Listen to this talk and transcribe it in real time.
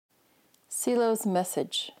Silo's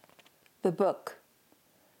message, the book,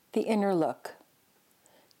 the inner look.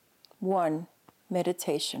 1.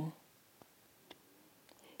 Meditation.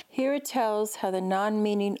 Here it tells how the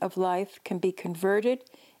non-meaning of life can be converted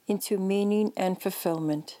into meaning and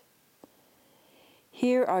fulfillment.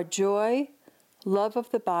 Here are joy, love of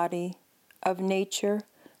the body, of nature,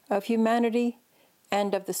 of humanity,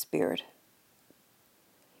 and of the spirit.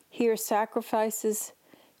 Here sacrifices,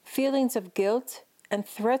 feelings of guilt, and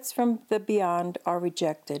threats from the beyond are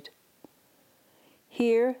rejected.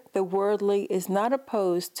 Here the worldly is not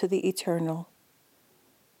opposed to the eternal.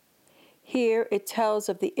 Here it tells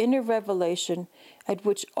of the inner revelation at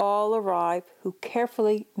which all arrive who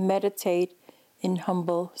carefully meditate in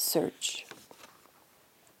humble search.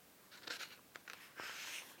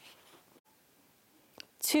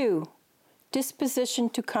 Two, disposition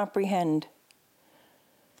to comprehend.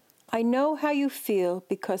 I know how you feel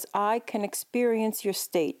because I can experience your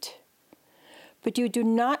state, but you do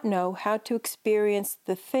not know how to experience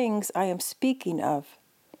the things I am speaking of.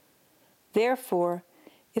 Therefore,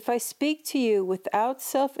 if I speak to you without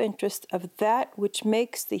self-interest of that which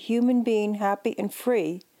makes the human being happy and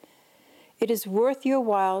free, it is worth your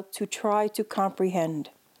while to try to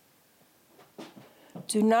comprehend.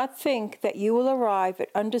 Do not think that you will arrive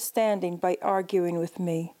at understanding by arguing with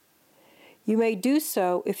me. You may do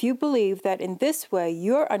so if you believe that in this way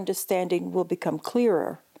your understanding will become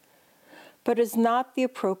clearer, but is not the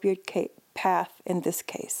appropriate path in this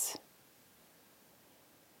case.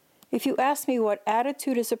 If you ask me what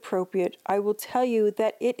attitude is appropriate, I will tell you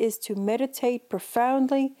that it is to meditate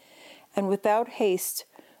profoundly and without haste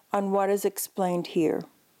on what is explained here.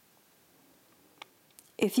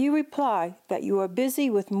 If you reply that you are busy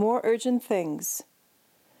with more urgent things,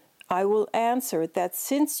 I will answer that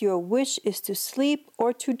since your wish is to sleep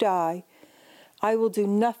or to die, I will do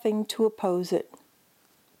nothing to oppose it.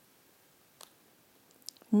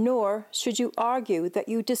 Nor should you argue that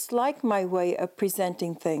you dislike my way of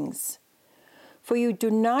presenting things, for you do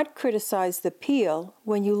not criticize the peel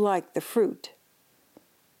when you like the fruit.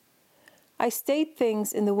 I state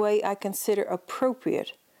things in the way I consider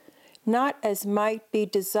appropriate, not as might be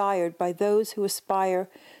desired by those who aspire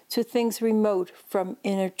to things remote from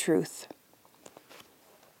inner truth.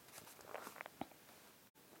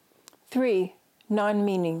 3.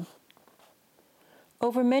 Non-meaning.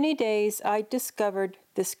 Over many days I discovered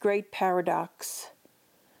this great paradox.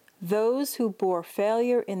 Those who bore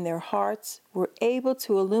failure in their hearts were able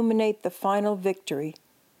to illuminate the final victory,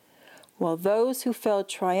 while those who felt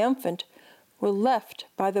triumphant were left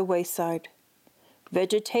by the wayside,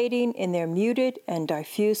 vegetating in their muted and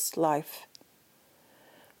diffuse life.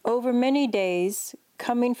 Over many days,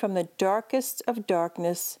 coming from the darkest of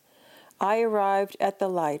darkness, I arrived at the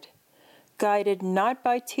light, guided not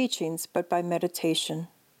by teachings but by meditation.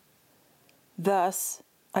 Thus,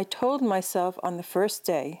 I told myself on the first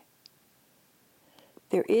day,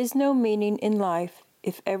 there is no meaning in life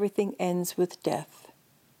if everything ends with death.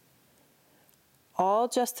 All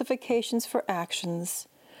justifications for actions,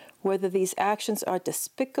 whether these actions are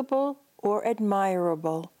despicable or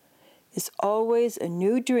admirable, is always a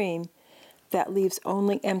new dream that leaves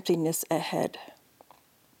only emptiness ahead.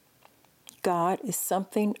 God is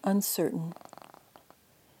something uncertain.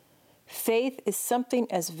 Faith is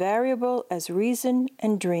something as variable as reason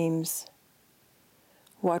and dreams.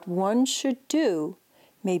 What one should do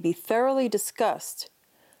may be thoroughly discussed,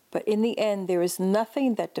 but in the end there is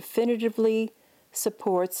nothing that definitively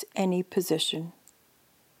supports any position.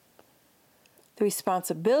 The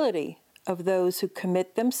responsibility of those who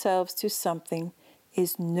commit themselves to something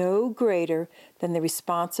is no greater than the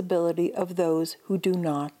responsibility of those who do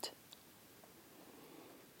not.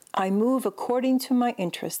 I move according to my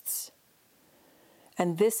interests,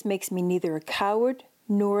 and this makes me neither a coward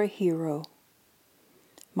nor a hero.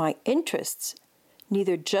 My interests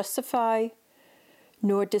neither justify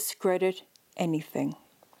nor discredit anything.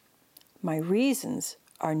 My reasons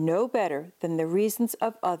are no better than the reasons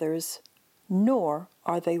of others, nor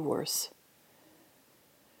are they worse.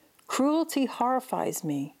 Cruelty horrifies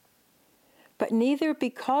me, but neither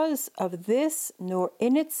because of this nor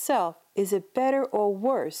in itself is it better or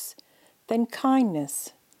worse than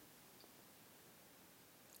kindness.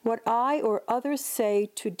 What I or others say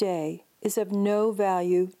today is of no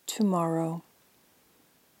value tomorrow.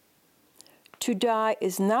 To die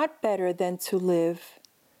is not better than to live,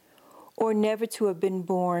 or never to have been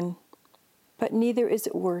born, but neither is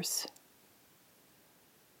it worse.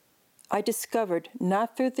 I discovered,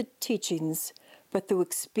 not through the teachings, but through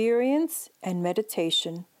experience and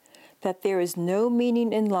meditation, that there is no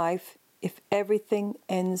meaning in life if everything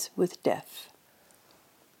ends with death.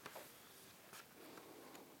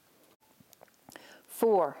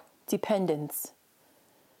 4. Dependence.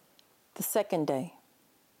 The second day.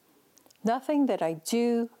 Nothing that I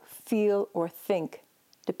do, feel, or think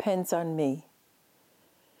depends on me.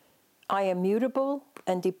 I am mutable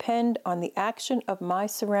and depend on the action of my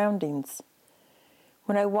surroundings.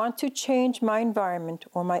 When I want to change my environment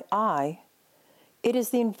or my I, it is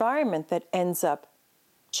the environment that ends up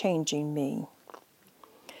changing me.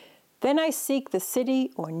 Then I seek the city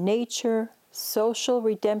or nature, social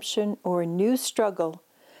redemption, or a new struggle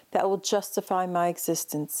that will justify my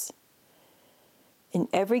existence. In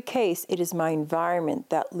every case, it is my environment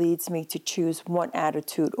that leads me to choose one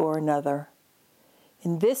attitude or another.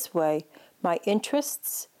 In this way, my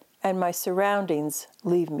interests and my surroundings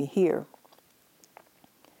leave me here.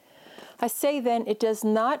 I say then, it does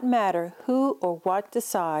not matter who or what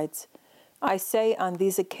decides. I say on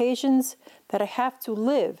these occasions that I have to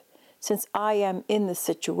live since I am in the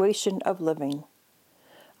situation of living.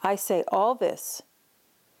 I say all this,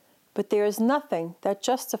 but there is nothing that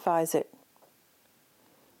justifies it.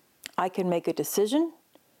 I can make a decision,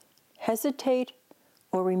 hesitate,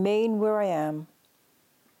 or remain where I am.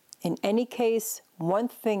 In any case, one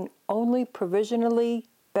thing only provisionally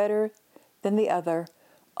better than the other.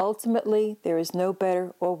 Ultimately, there is no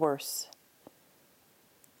better or worse.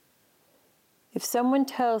 If someone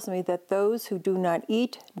tells me that those who do not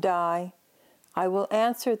eat die, I will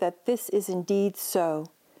answer that this is indeed so,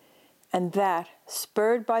 and that,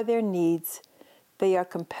 spurred by their needs, they are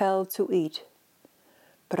compelled to eat.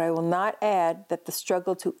 But I will not add that the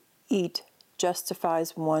struggle to eat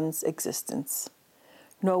justifies one's existence,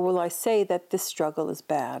 nor will I say that this struggle is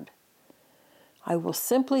bad. I will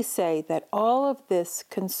simply say that all of this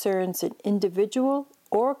concerns an individual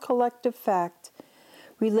or collective fact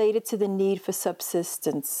related to the need for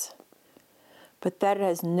subsistence, but that it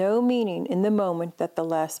has no meaning in the moment that the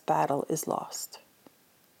last battle is lost.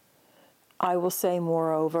 I will say,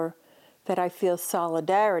 moreover, that I feel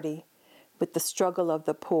solidarity with the struggle of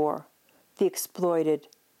the poor, the exploited,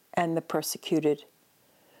 and the persecuted.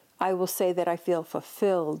 I will say that I feel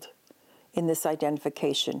fulfilled in this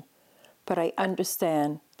identification, but I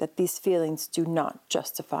understand that these feelings do not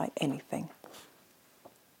justify anything.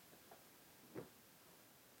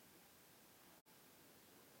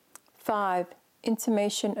 Five,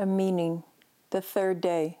 intimation of meaning, the third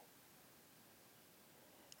day.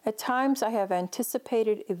 At times I have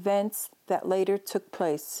anticipated events that later took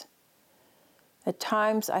place. At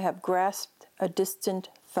times I have grasped a distant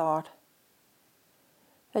thought.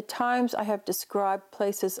 At times I have described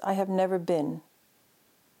places I have never been.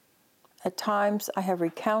 At times I have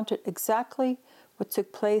recounted exactly what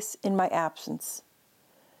took place in my absence.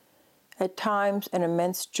 At times an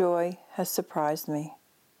immense joy has surprised me.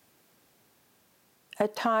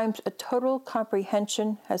 At times a total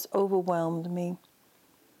comprehension has overwhelmed me.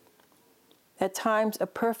 At times a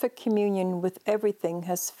perfect communion with everything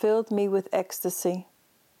has filled me with ecstasy.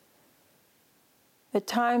 At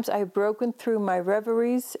times I have broken through my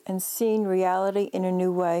reveries and seen reality in a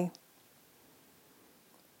new way.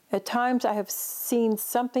 At times I have seen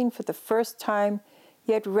something for the first time,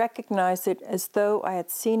 yet recognized it as though I had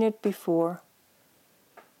seen it before.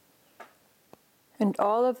 And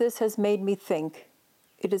all of this has made me think.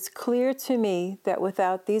 It is clear to me that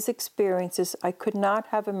without these experiences, I could not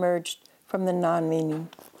have emerged from the non-meaning.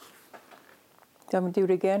 I'm going to do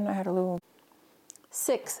it again. I had a little.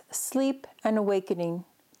 6. Sleep and awakening,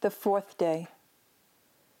 the fourth day.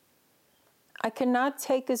 I cannot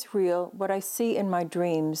take as real what I see in my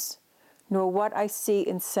dreams, nor what I see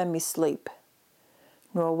in semi-sleep,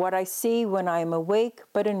 nor what I see when I am awake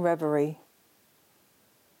but in reverie.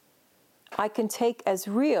 I can take as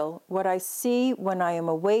real what I see when I am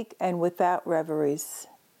awake and without reveries.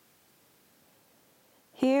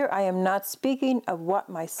 Here I am not speaking of what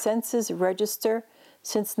my senses register,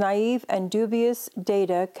 since naive and dubious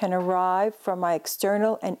data can arrive from my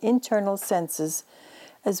external and internal senses,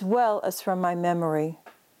 as well as from my memory.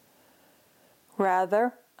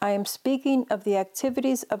 Rather, I am speaking of the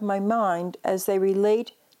activities of my mind as they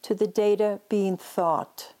relate to the data being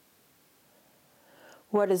thought.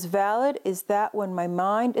 What is valid is that when my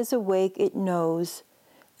mind is awake, it knows,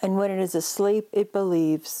 and when it is asleep, it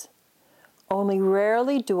believes. Only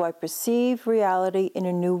rarely do I perceive reality in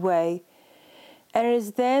a new way, and it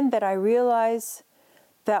is then that I realize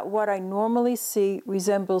that what I normally see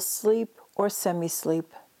resembles sleep or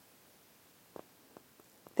semi-sleep.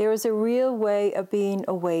 There is a real way of being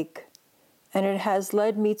awake, and it has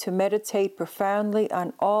led me to meditate profoundly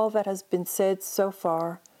on all that has been said so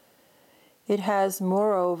far. It has,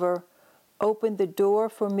 moreover, opened the door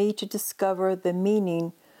for me to discover the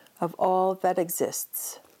meaning of all that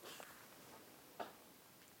exists.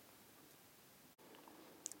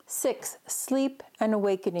 6. Sleep and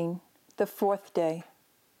awakening, the 4th day.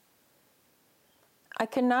 I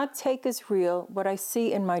cannot take as real what I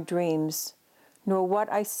see in my dreams, nor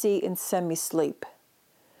what I see in semi-sleep,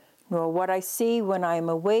 nor what I see when I am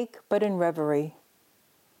awake but in reverie.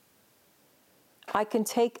 I can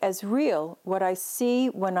take as real what I see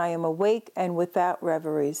when I am awake and without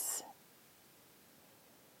reveries.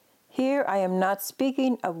 Here I am not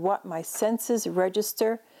speaking of what my senses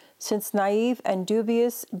register, since naive and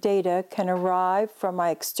dubious data can arrive from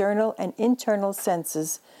my external and internal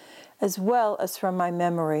senses, as well as from my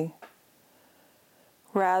memory.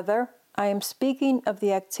 Rather, I am speaking of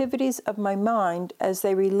the activities of my mind as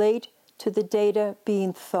they relate to the data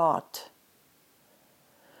being thought.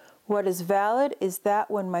 What is valid is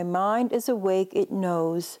that when my mind is awake, it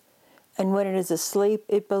knows, and when it is asleep,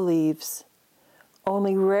 it believes.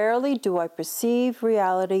 Only rarely do I perceive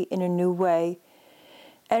reality in a new way,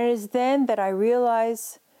 and it is then that I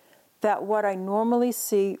realize that what I normally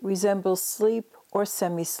see resembles sleep or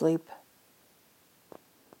semi-sleep.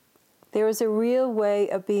 There is a real way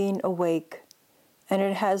of being awake, and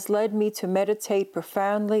it has led me to meditate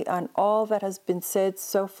profoundly on all that has been said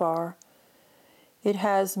so far. It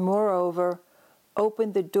has, moreover,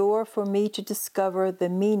 opened the door for me to discover the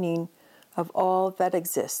meaning of all that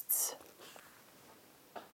exists.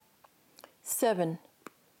 7.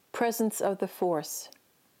 Presence of the Force,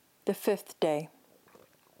 the 5th day.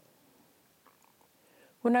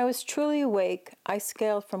 When I was truly awake, I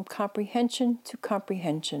scaled from comprehension to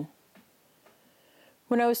comprehension.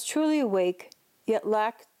 When I was truly awake, yet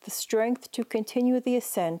lacked the strength to continue the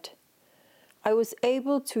ascent, I was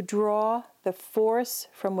able to draw the force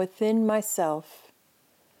from within myself.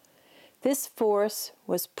 This force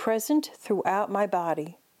was present throughout my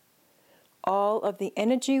body. All of the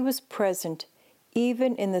energy was present,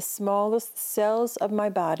 even in the smallest cells of my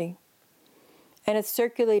body, and it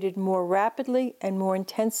circulated more rapidly and more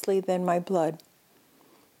intensely than my blood.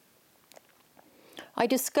 I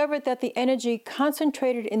discovered that the energy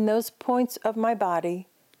concentrated in those points of my body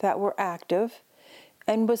that were active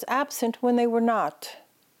and was absent when they were not.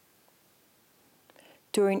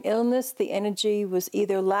 During illness, the energy was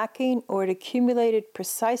either lacking or it accumulated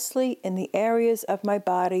precisely in the areas of my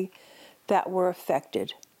body that were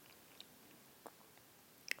affected.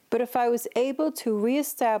 But if I was able to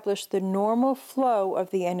reestablish the normal flow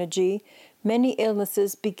of the energy, many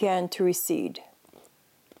illnesses began to recede.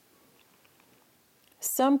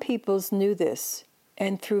 Some peoples knew this,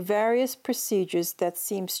 and through various procedures that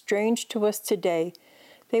seem strange to us today,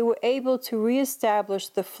 they were able to reestablish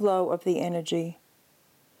the flow of the energy.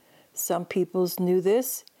 Some peoples knew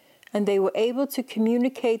this, and they were able to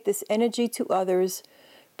communicate this energy to others,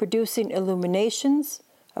 producing illuminations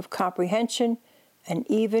of comprehension and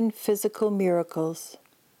even physical miracles.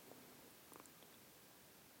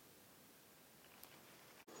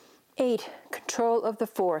 8. Control of the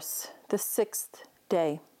Force, the 6th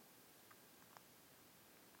day.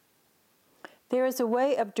 There is a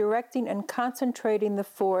way of directing and concentrating the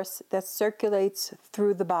force that circulates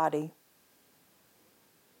through the body.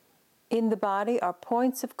 In the body are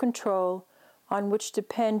points of control on which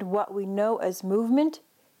depend what we know as movement,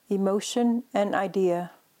 emotion, and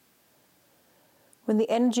idea. When the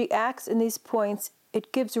energy acts in these points,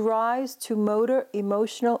 it gives rise to motor,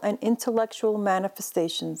 emotional, and intellectual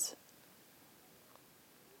manifestations.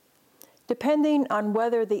 Depending on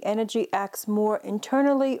whether the energy acts more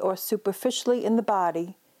internally or superficially in the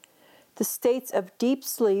body, the states of deep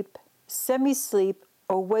sleep, semi-sleep,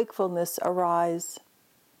 or wakefulness arise.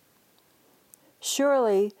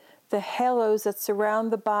 Surely, the halos that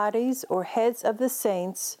surround the bodies or heads of the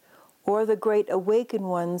saints, or the great awakened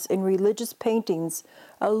ones in religious paintings,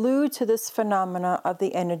 allude to this phenomena of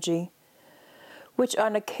the energy, which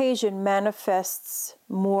on occasion manifests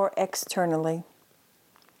more externally.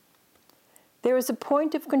 There is a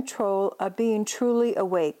point of control of being truly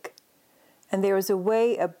awake, and there is a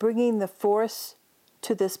way of bringing the force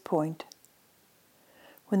to this point.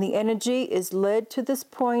 When the energy is led to this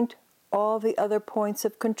point, all the other points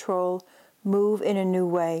of control move in a new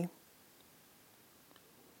way.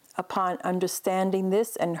 Upon understanding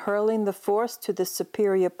this and hurling the force to the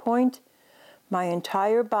superior point, my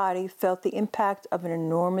entire body felt the impact of an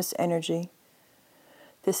enormous energy.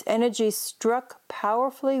 This energy struck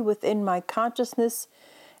powerfully within my consciousness,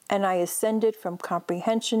 and I ascended from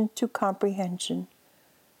comprehension to comprehension.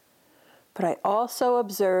 But I also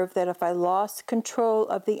observed that if I lost control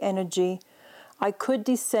of the energy, I could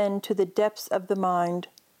descend to the depths of the mind.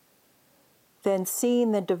 Then,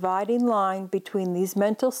 seeing the dividing line between these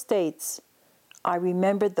mental states, I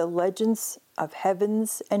remembered the legends of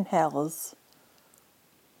heavens and hells.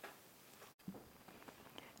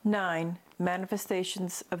 9.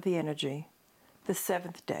 Manifestations of the energy. The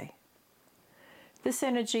 7th day. This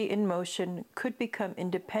energy in motion could become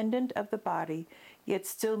independent of the body, yet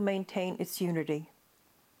still maintain its unity.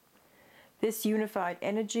 This unified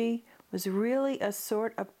energy was really a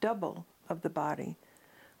sort of double of the body,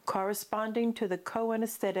 corresponding to the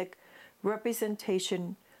co-anesthetic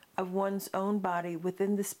representation of one's own body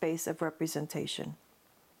within the space of representation.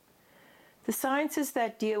 The sciences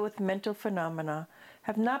that deal with mental phenomena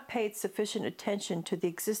have not paid sufficient attention to the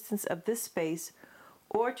existence of this space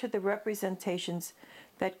or to the representations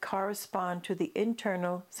that correspond to the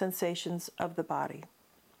internal sensations of the body.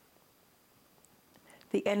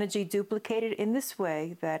 The energy duplicated in this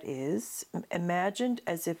way, that is, imagined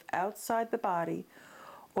as if outside the body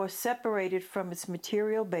or separated from its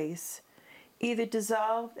material base, either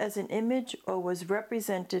dissolved as an image or was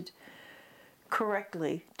represented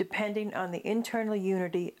correctly, depending on the internal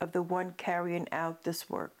unity of the one carrying out this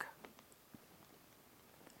work.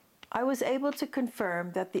 I was able to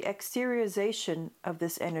confirm that the exteriorization of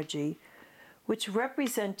this energy, which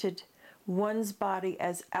represented one's body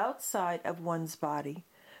as outside of one's body,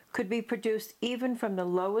 could be produced even from the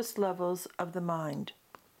lowest levels of the mind.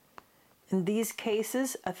 In these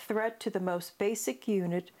cases, a threat to the most basic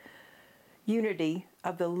unity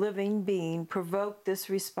of the living being provoked this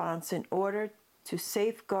response in order to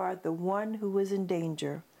safeguard the one who was in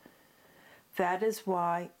danger. That is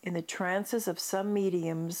why, in the trances of some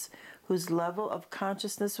mediums whose level of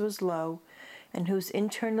consciousness was low and whose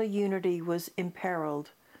internal unity was imperiled,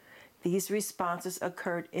 these responses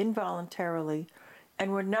occurred involuntarily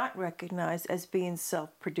and were not recognized as being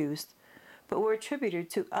self-produced, but were attributed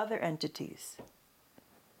to other entities.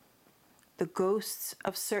 The ghosts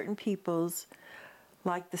of certain peoples,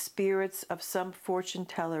 like the spirits of some fortune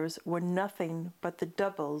tellers, were nothing but the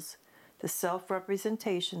doubles, the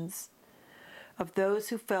self-representations of those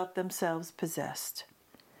who felt themselves possessed.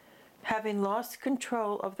 Having lost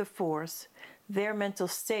control of the force, their mental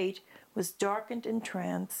state was darkened in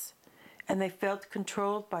trance, and they felt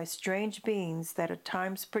controlled by strange beings that at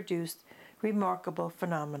times produced remarkable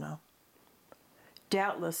phenomena.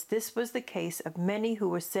 Doubtless this was the case of many who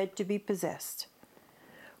were said to be possessed.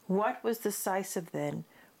 What was decisive then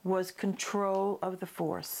was control of the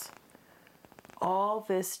force. All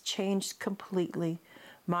this changed completely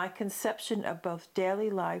my conception of both daily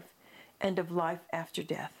life and of life after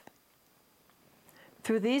death.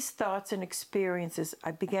 Through these thoughts and experiences,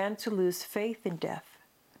 I began to lose faith in death,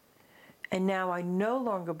 and now I no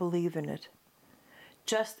longer believe in it,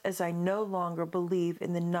 just as I no longer believe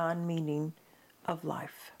in the non-meaning of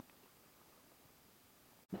life.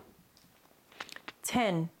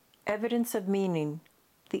 10. Evidence of meaning,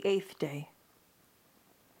 the 8th day.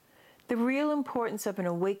 The real importance of an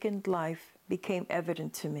awakened life became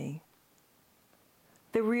evident to me.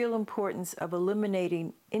 The real importance of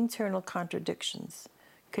eliminating internal contradictions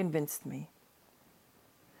convinced me.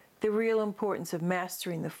 The real importance of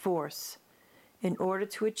mastering the force in order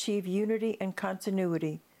to achieve unity and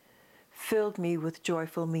continuity filled me with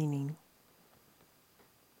joyful meaning.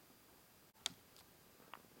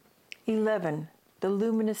 11. The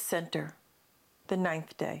luminous center, the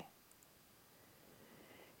 9th day.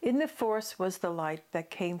 In the force was the light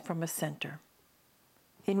that came from a center.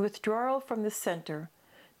 In withdrawal from the center,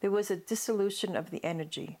 there was a dissolution of the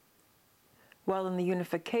energy, while in the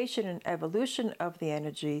unification and evolution of the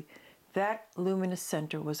energy, that luminous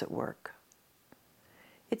center was at work.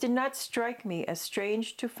 It did not strike me as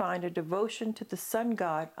strange to find a devotion to the sun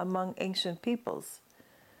god among ancient peoples,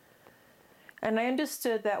 and I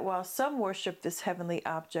understood that while some worshiped this heavenly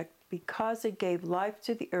object because it gave life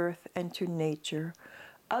to the earth and to nature,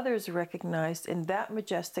 others recognized in that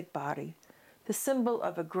majestic body the symbol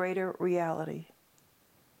of a greater reality.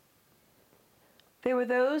 There were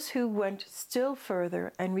those who went still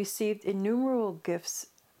further and received innumerable gifts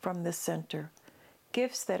from this center,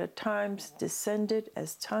 gifts that at times descended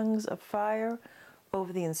as tongues of fire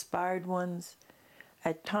over the inspired ones,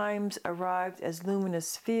 at times arrived as luminous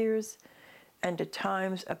spheres, and at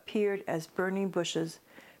times appeared as burning bushes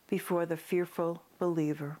before the fearful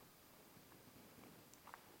believer.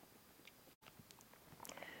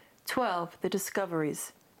 12. The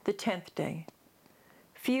discoveries, the 10th day.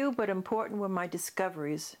 Few but important were my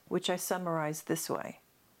discoveries, which I summarize this way.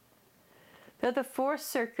 Though the force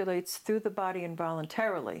circulates through the body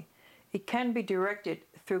involuntarily, it can be directed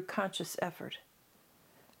through conscious effort.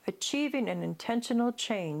 Achieving an intentional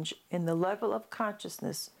change in the level of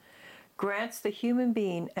consciousness grants the human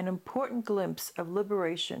being an important glimpse of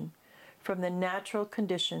liberation from the natural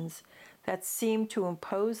conditions that seem to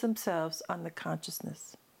impose themselves on the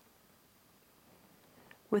consciousness.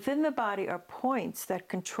 Within the body are points that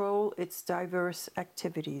control its diverse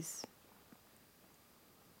activities.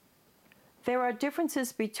 There are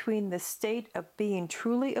differences between the state of being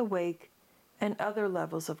truly awake and other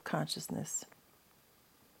levels of consciousness.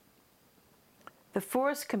 The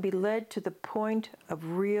force can be led to the point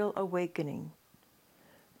of real awakening.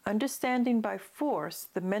 Understanding by force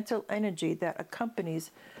the mental energy that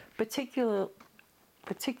accompanies particular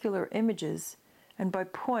images, and by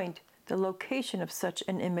point the location of such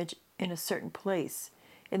an image in a certain place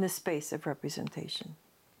in the space of representation.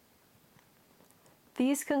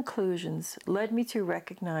 These conclusions led me to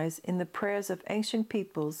recognize in the prayers of ancient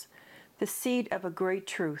peoples the seed of a great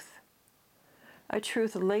truth, a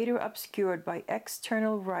truth later obscured by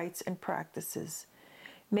external rites and practices,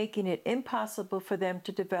 making it impossible for them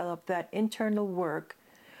to develop that internal work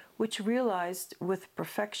which, realized with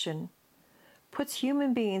perfection, puts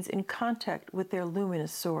human beings in contact with their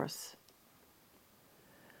luminous source.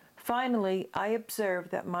 Finally, I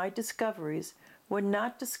observed that my discoveries were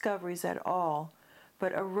not discoveries at all,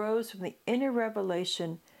 but arose from the inner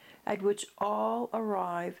revelation at which all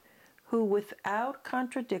arrive who, without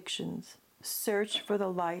contradictions, search for the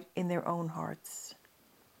light in their own hearts.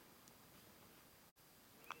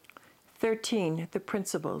 13. The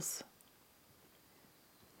principles.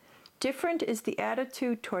 Different is the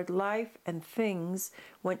attitude toward life and things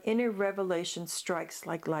when inner revelation strikes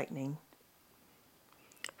like lightning.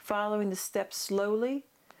 Following the steps slowly,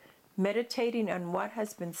 meditating on what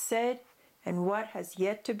has been said and what has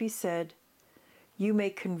yet to be said, you may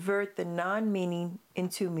convert the non-meaning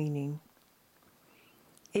into meaning.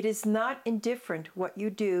 It is not indifferent what you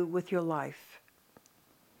do with your life.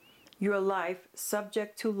 Your life,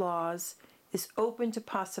 subject to laws, is open to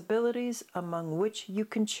possibilities among which you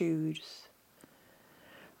can choose.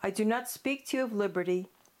 I do not speak to you of liberty,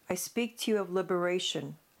 I speak to you of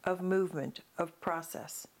liberation, of movement, of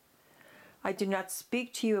process. I do not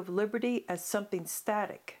speak to you of liberty as something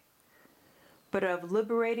static, but of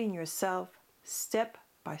liberating yourself step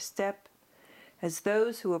by step, as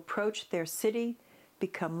those who approach their city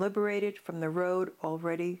become liberated from the road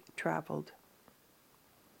already traveled.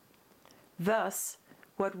 Thus,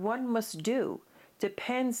 what one must do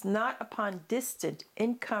depends not upon distant,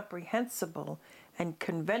 incomprehensible, and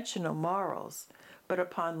conventional morals, but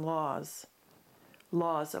upon laws.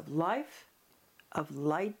 Laws of life, of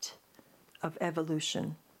light, of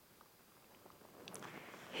evolution.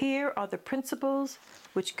 Here are the principles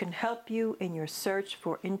which can help you in your search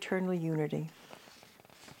for internal unity.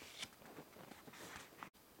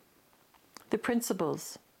 The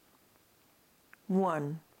principles.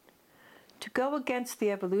 1. To go against the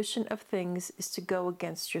evolution of things is to go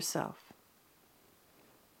against yourself.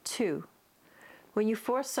 2. When you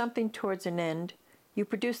force something towards an end, you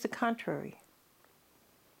produce the contrary.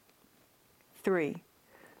 3.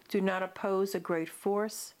 Do not oppose a great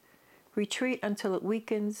force. Retreat until it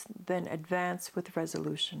weakens, then advance with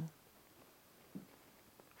resolution.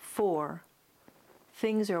 4.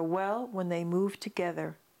 Things are well when they move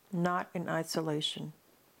together, not in isolation.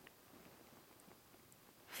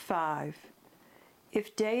 5.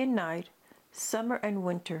 If day and night, summer and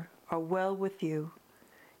winter are well with you,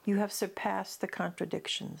 you have surpassed the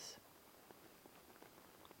contradictions.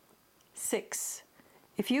 6.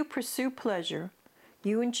 If you pursue pleasure,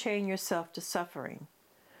 you enchain yourself to suffering.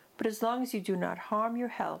 But as long as you do not harm your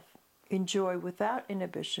health, enjoy without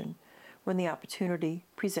inhibition when the opportunity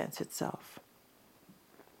presents itself.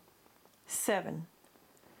 7.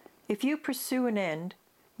 If you pursue an end,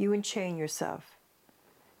 you enchain yourself.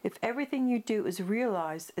 If everything you do is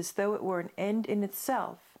realized as though it were an end in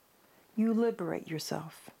itself, you liberate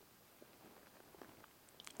yourself.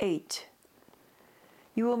 8.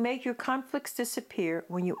 You will make your conflicts disappear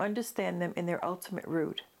when you understand them in their ultimate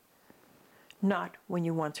root, not when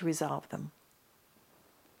you want to resolve them.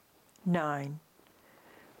 9.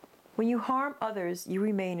 When you harm others, you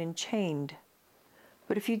remain enchained.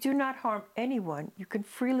 But if you do not harm anyone, you can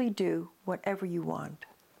freely do whatever you want.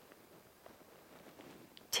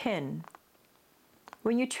 10.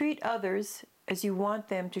 When you treat others as you want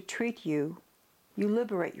them to treat you, you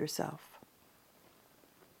liberate yourself.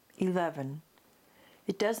 11.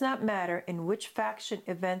 It does not matter in which faction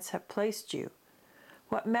events have placed you.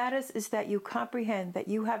 What matters is that you comprehend that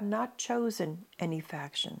you have not chosen any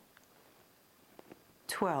faction.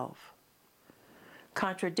 12.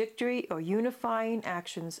 Contradictory or unifying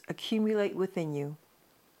actions accumulate within you.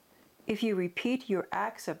 If you repeat your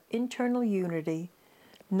acts of internal unity,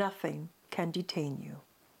 nothing can detain you.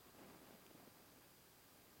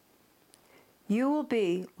 You will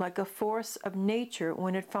be like a force of nature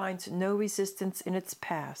when it finds no resistance in its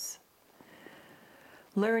path.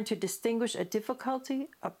 Learn to distinguish a difficulty,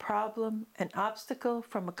 a problem, an obstacle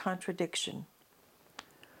from a contradiction.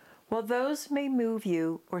 While those may move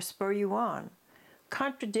you or spur you on,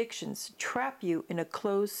 contradictions trap you in a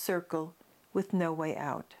closed circle with no way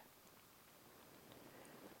out.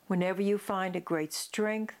 Whenever you find a great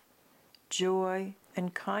strength, joy,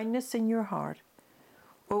 and kindness in your heart,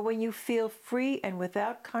 or when you feel free and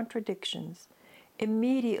without contradictions,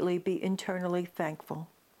 immediately be internally thankful.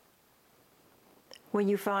 When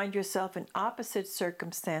you find yourself in opposite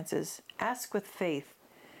circumstances, ask with faith,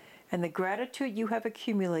 and the gratitude you have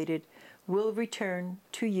accumulated will return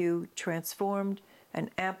to you transformed and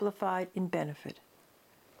amplified in benefit.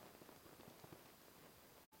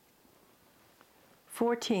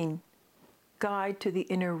 14. Guide to the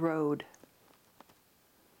inner road.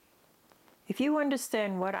 If you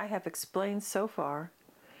understand what I have explained so far,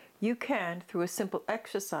 you can, through a simple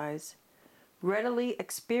exercise, readily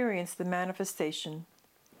experience the manifestation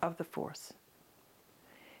of the force.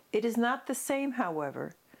 It is not the same,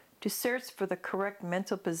 however, to search for the correct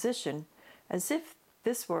mental position as if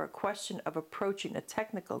this were a question of approaching a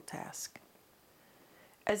technical task,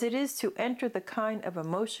 as it is to enter the kind of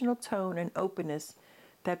emotional tone and openness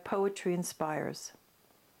that poetry inspires.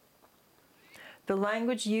 The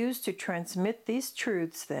language used to transmit these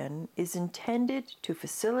truths, then, is intended to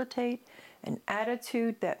facilitate an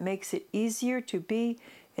attitude that makes it easier to be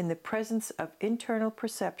in the presence of internal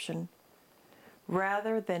perception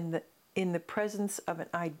rather than in the presence of an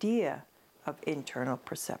idea of internal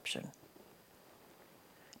perception.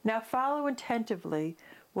 Now follow attentively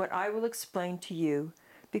what I will explain to you,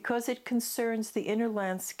 because it concerns the inner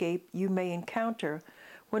landscape you may encounter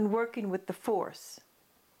when working with the force,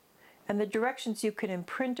 and the directions you can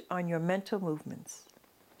imprint on your mental movements.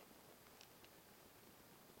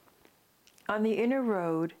 On the inner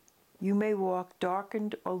road, you may walk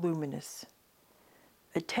darkened or luminous.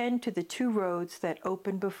 Attend to the two roads that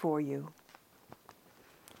open before you.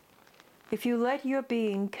 If you let your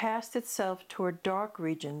being cast itself toward dark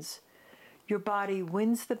regions, your body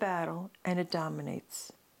wins the battle and it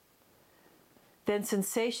dominates. Then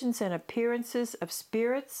sensations and appearances of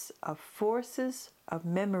spirits, of forces, of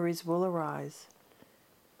memories will arise.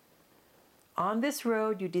 On this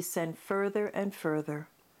road you descend further and further.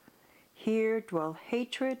 Here dwell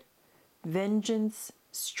hatred, vengeance,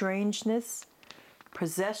 strangeness,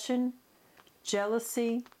 possession,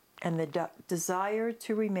 jealousy, and the desire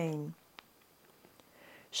to remain.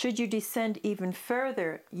 Should you descend even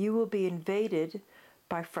further, you will be invaded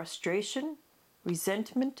by frustration,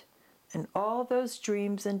 resentment, and all those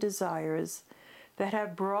dreams and desires that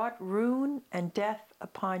have brought ruin and death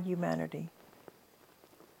upon humanity.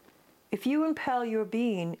 If you impel your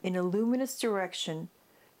being in a luminous direction,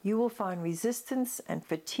 you will find resistance and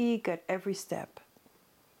fatigue at every step.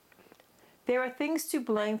 There are things to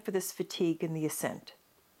blame for this fatigue in the ascent.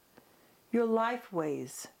 Your life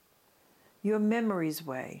weighs, your memories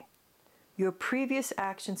weigh, your previous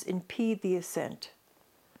actions impede the ascent.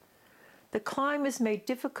 The climb is made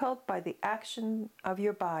difficult by the action of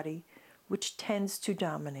your body, which tends to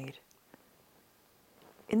dominate.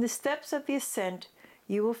 In the steps of the ascent,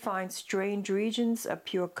 you will find strange regions of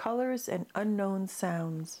pure colors and unknown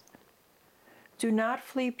sounds. Do not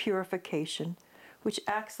flee purification, which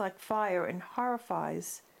acts like fire and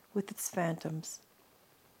horrifies with its phantoms.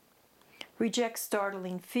 Reject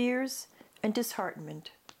startling fears and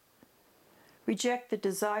disheartenment. Reject the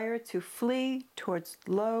desire to flee towards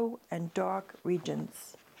low and dark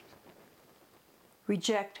regions.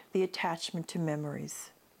 Reject the attachment to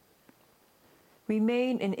memories.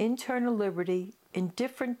 Remain in internal liberty,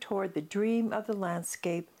 indifferent toward the dream of the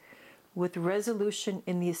landscape, with resolution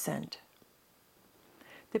in the ascent.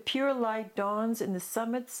 The pure light dawns in the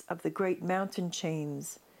summits of the great mountain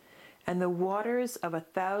chains, and the waters of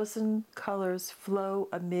 1,000 colors flow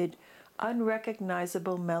amid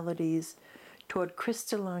unrecognizable melodies toward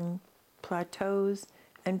crystalline plateaus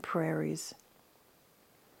and prairies.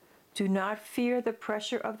 Do not fear the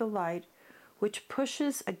pressure of the light, which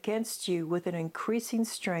pushes against you with an increasing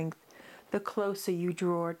strength the closer you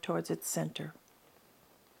draw towards its center.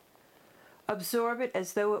 Absorb it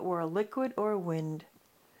as though it were a liquid or a wind.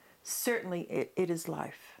 Certainly it is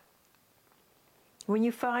life. When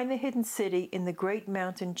you find the hidden city in the great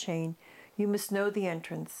mountain chain, you must know the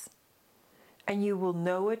entrance, and you will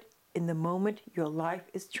know it in the moment your life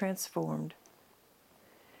is transformed.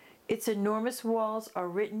 Its enormous walls are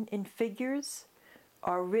written in figures,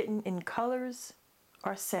 are written in colors,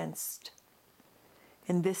 are sensed.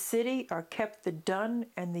 In this city are kept the done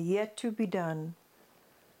and the yet to be done.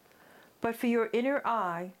 But for your inner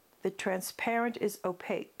eye, the transparent is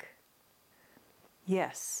opaque.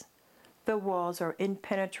 Yes, the walls are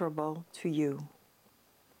impenetrable to you.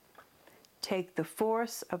 Take the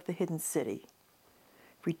force of the hidden city.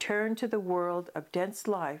 Return to the world of dense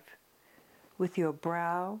life with your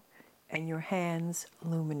brow and your hands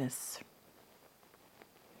luminous.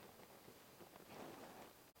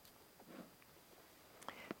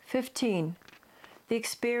 "15. The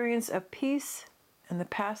experience of peace and the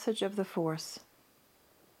passage of the force.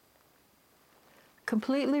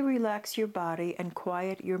 Completely relax your body and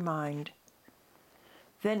quiet your mind.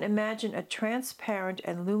 Then imagine a transparent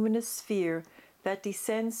and luminous sphere that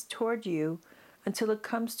descends toward you until it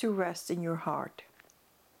comes to rest in your heart.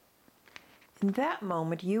 In that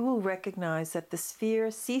moment, you will recognize that the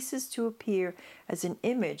sphere ceases to appear as an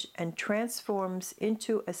image and transforms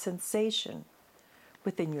into a sensation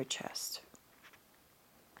within your chest.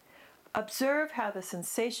 Observe how the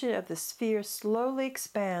sensation of the sphere slowly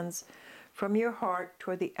expands from your heart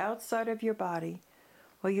toward the outside of your body,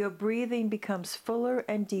 while your breathing becomes fuller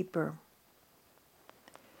and deeper.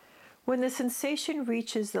 When the sensation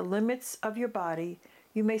reaches the limits of your body,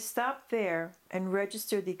 you may stop there and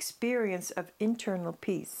register the experience of internal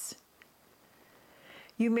peace.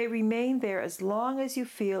 You may remain there as long as you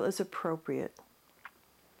feel is appropriate.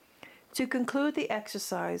 To conclude the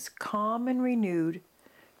exercise, calm and renewed,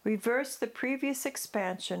 reverse the previous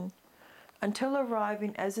expansion until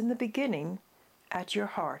arriving, as in the beginning, at your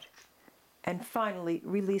heart, and finally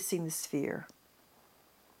releasing the sphere.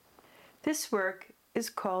 This work is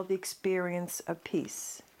called the experience of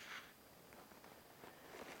peace.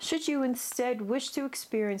 Should you instead wish to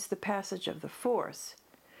experience the passage of the force,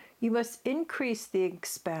 you must increase the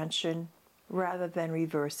expansion rather than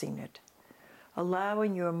reversing it,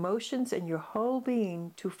 allowing your emotions and your whole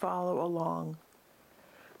being to follow along.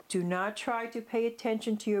 Do not try to pay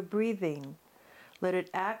attention to your breathing. Let it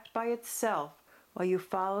act by itself while you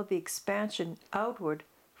follow the expansion outward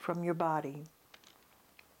from your body.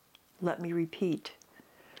 Let me repeat.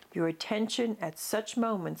 Your attention at such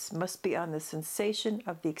moments must be on the sensation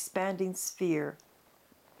of the expanding sphere.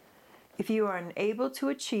 If you are unable to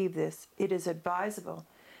achieve this, it is advisable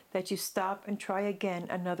that you stop and try again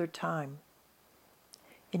another time.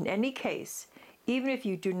 In any case, even if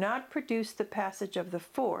you do not produce the passage of the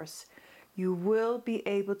force, you will be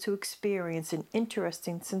able to experience an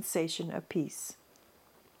interesting sensation of peace.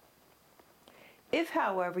 If,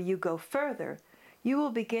 however, you go further, you will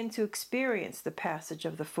begin to experience the passage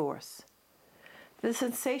of the force. The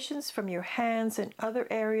sensations from your hands and other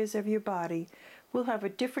areas of your body will have a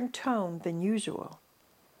different tone than usual.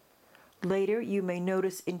 Later, you may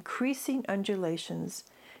notice increasing undulations,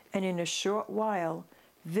 and in a short while,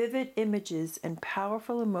 vivid images and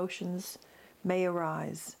powerful emotions may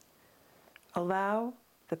arise. Allow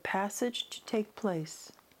the passage to take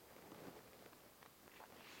place.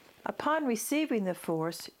 Upon receiving the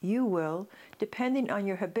force, you will, depending on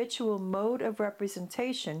your habitual mode of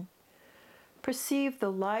representation, perceive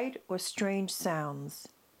the light or strange sounds.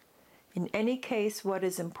 In any case, what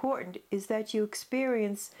is important is that you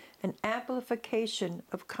experience an amplification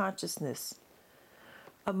of consciousness,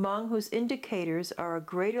 among whose indicators are a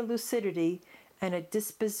greater lucidity and a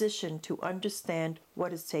disposition to understand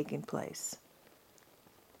what is taking place.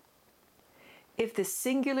 If the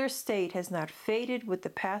singular state has not faded with the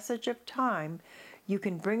passage of time, you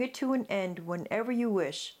can bring it to an end whenever you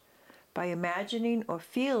wish, by imagining or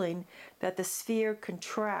feeling that the sphere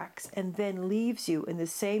contracts and then leaves you in the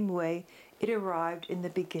same way it arrived in the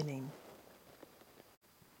beginning.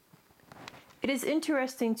 It is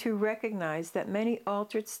interesting to recognize that many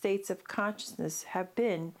altered states of consciousness have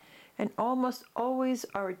been, and almost always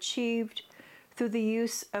are achieved, through the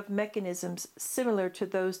use of mechanisms similar to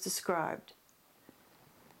those described.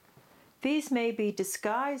 These may be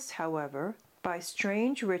disguised, however, by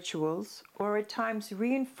strange rituals or at times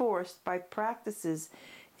reinforced by practices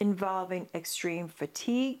involving extreme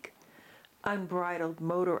fatigue, unbridled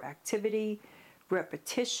motor activity,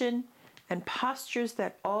 repetition, and postures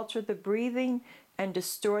that alter the breathing and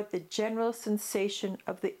distort the general sensation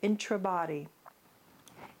of the intra-body.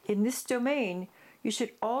 In this domain, you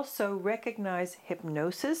should also recognize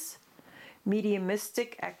hypnosis,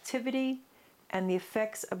 mediumistic activity, and the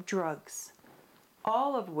effects of drugs,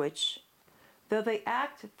 all of which, though they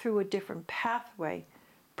act through a different pathway,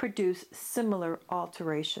 produce similar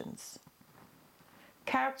alterations.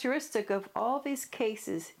 Characteristic of all these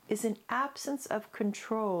cases is an absence of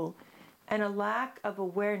control and a lack of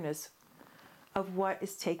awareness of what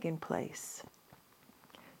is taking place.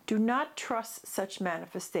 Do not trust such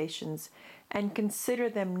manifestations and consider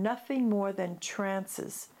them nothing more than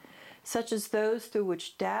trances, such as those through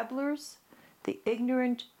which dabblers, the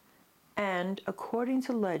ignorant, and, according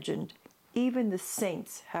to legend, even the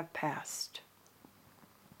saints have passed.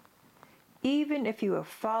 Even if you have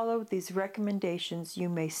followed these recommendations, you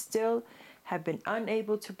may still have been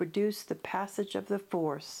unable to produce the passage of the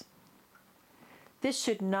force. This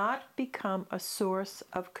should not become a source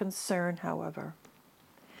of concern, however.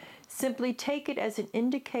 Simply take it as an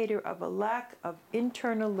indicator of a lack of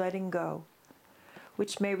internal letting go,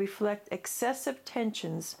 which may reflect excessive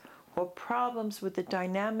tensions or problems with the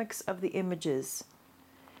dynamics of the images.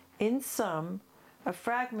 In sum, a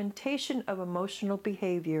fragmentation of emotional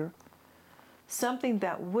behavior, something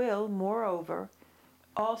that will, moreover,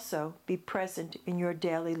 also be present in your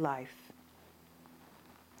daily life.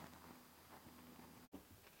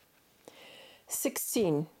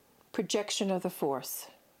 16. Projection of the Force.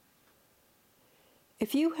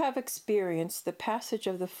 If you have experienced the passage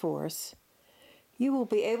of the Force, you will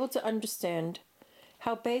be able to understand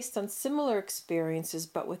how, based on similar experiences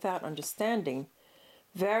but without understanding,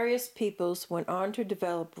 various peoples went on to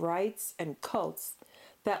develop rites and cults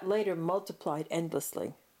that later multiplied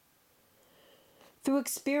endlessly. Through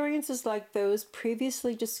experiences like those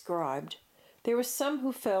previously described, there were some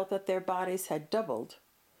who felt that their bodies had doubled,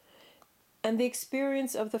 and the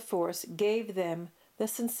experience of the Force gave them the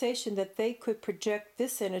sensation that they could project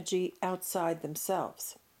this energy outside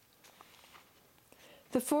themselves.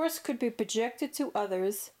 The Force could be projected to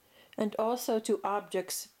others and also to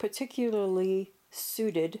objects particularly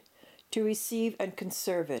suited to receive and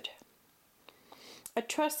conserve it. I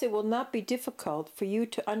trust it will not be difficult for you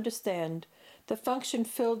to understand the function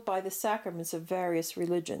filled by the sacraments of various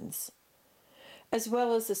religions, as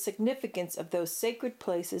well as the significance of those sacred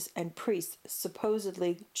places and priests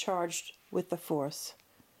supposedly charged with the Force.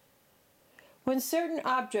 When certain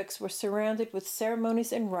objects were surrounded with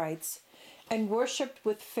ceremonies and rites and worshipped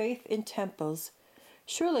with faith in temples,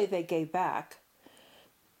 surely they gave back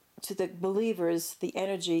to the believers the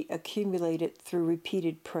energy accumulated through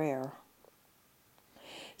repeated prayer.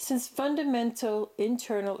 Since fundamental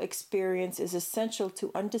internal experience is essential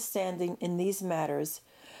to understanding in these matters,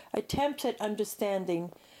 attempts at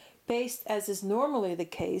understanding, based as is normally the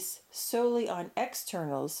case, solely on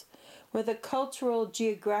externals, whether cultural,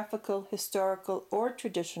 geographical, historical, or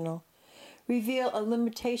traditional, reveal a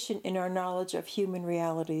limitation in our knowledge of human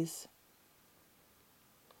realities.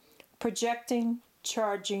 Projecting,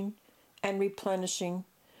 charging, and replenishing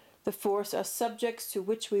the Force are subjects to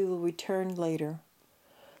which we will return later.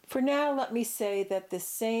 For now, let me say that this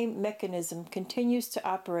same mechanism continues to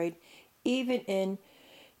operate even in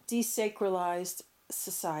desacralized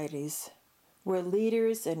societies, where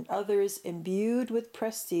leaders and others imbued with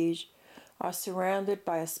prestige are surrounded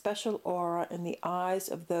by a special aura in the eyes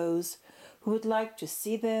of those who would like to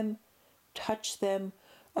see them, touch them,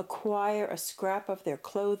 acquire a scrap of their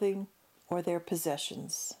clothing or their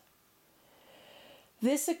possessions.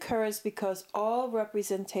 This occurs because all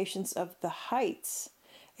representations of the heights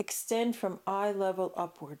extend from eye level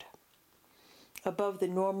upward, above the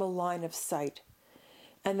normal line of sight,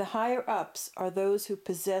 and the higher ups are those who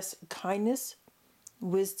possess kindness,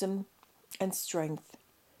 wisdom, and strength.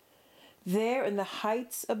 There in the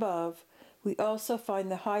heights above, we also find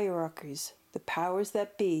the hierarchies, the powers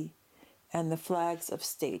that be, and the flags of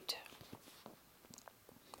state.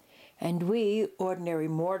 And we, ordinary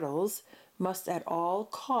mortals, must at all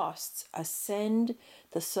costs ascend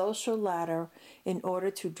the social ladder in order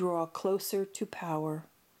to draw closer to power.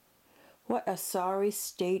 What a sorry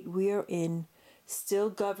state we are in, still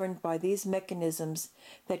governed by these mechanisms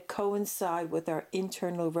that coincide with our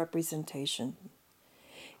internal representation,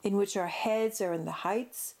 in which our heads are in the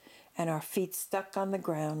heights and our feet stuck on the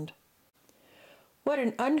ground. What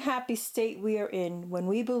an unhappy state we are in when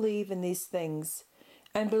we believe in these things,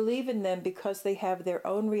 and believe in them because they have their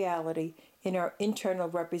own reality in our internal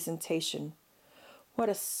representation. What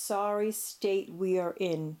a sorry state we are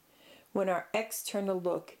in when our external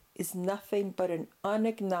look is nothing but an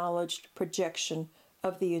unacknowledged projection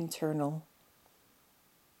of the internal.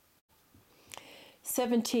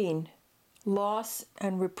 17. Loss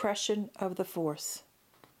and repression of the Force.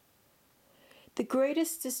 The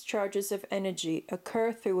greatest discharges of energy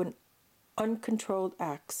occur through uncontrolled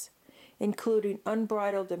acts, including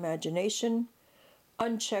unbridled imagination,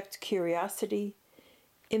 unchecked curiosity,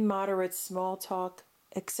 immoderate small talk,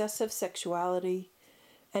 excessive sexuality,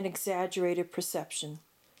 and exaggerated perception,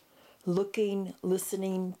 looking,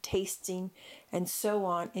 listening, tasting, and so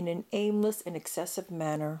on in an aimless and excessive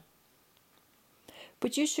manner.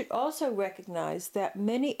 But you should also recognize that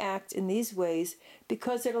many act in these ways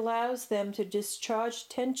because it allows them to discharge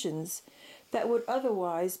tensions that would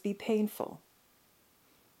otherwise be painful.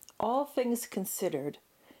 All things considered,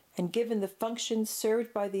 and given the function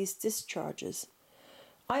served by these discharges,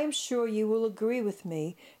 I am sure you will agree with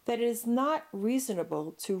me that it is not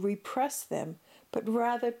reasonable to repress them, but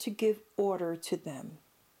rather to give order to them.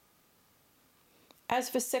 As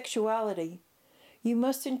for sexuality, you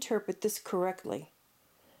must interpret this correctly.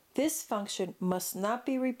 This function must not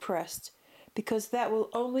be repressed because that will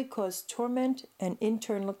only cause torment and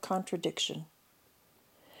internal contradiction.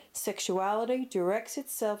 Sexuality directs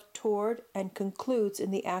itself toward and concludes in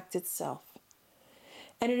the act itself.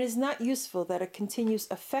 And it is not useful that it continues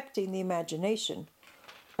affecting the imagination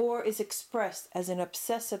or is expressed as an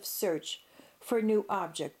obsessive search for a new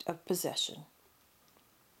object of possession.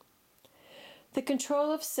 The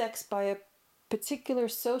control of sex by a particular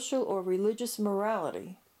social or religious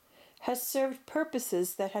morality has served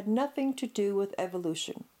purposes that had nothing to do with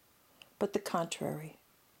evolution, but the contrary.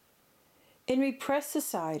 In repressed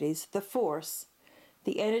societies, the force,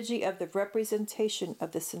 the energy of the representation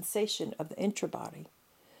of the sensation of the intrabody,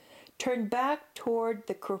 turned back toward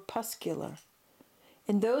the corpuscular.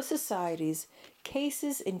 In those societies,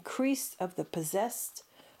 cases increased of the possessed,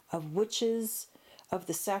 of witches, of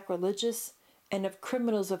the sacrilegious, and of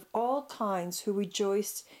criminals of all kinds who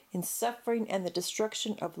rejoiced in suffering and the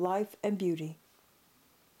destruction of life and beauty.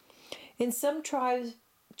 In some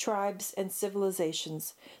tribes and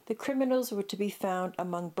civilizations, the criminals were to be found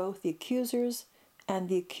among both the accusers and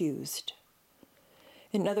the accused.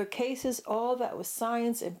 In other cases, all that was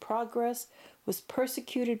science and progress was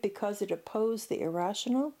persecuted because it opposed the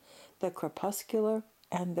irrational, the crepuscular,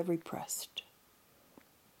 and the repressed.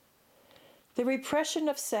 The repression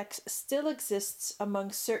of sex still exists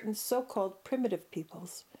among certain so-called primitive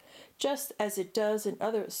peoples, just as it does in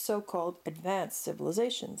other so-called advanced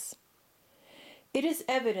civilizations. It is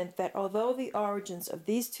evident that although the origins of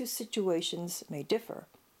these two situations may differ,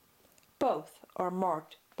 both are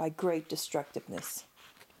marked by great destructiveness.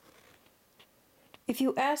 If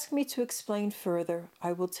you ask me to explain further,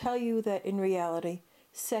 I will tell you that in reality,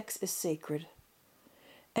 sex is sacred,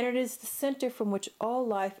 and it is the center from which all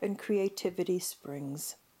life and creativity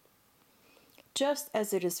springs. Just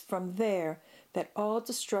as it is from there that all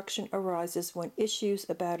destruction arises when issues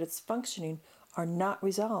about its functioning are not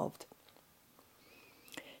resolved.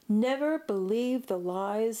 Never believe the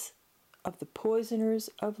lies of the poisoners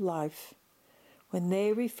of life when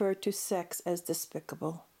they refer to sex as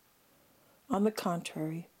despicable. On the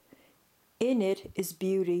contrary, in it is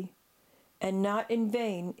beauty, and not in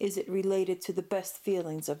vain is it related to the best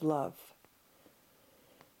feelings of love.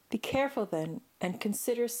 Be careful then, and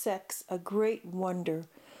consider sex a great wonder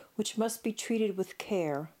which must be treated with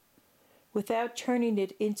care, without turning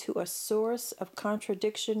it into a source of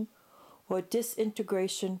contradiction or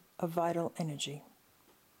disintegration of vital energy.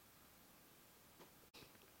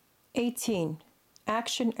 18.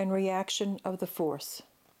 Action and reaction of the force.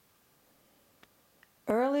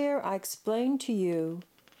 Earlier I explained to you,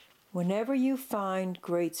 whenever you find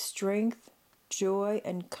great strength, joy,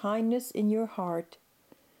 and kindness in your heart,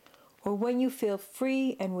 or when you feel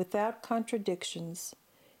free and without contradictions,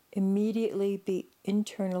 immediately be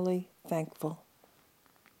internally thankful.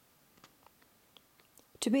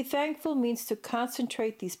 To be thankful means to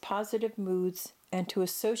concentrate these positive moods and to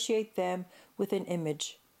associate them with an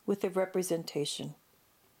image, with a representation.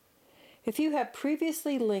 If you have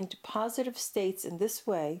previously linked positive states in this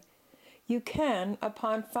way, you can,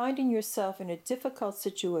 upon finding yourself in a difficult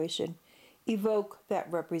situation, evoke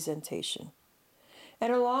that representation.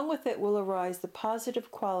 And along with it will arise the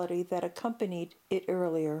positive quality that accompanied it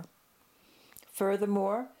earlier.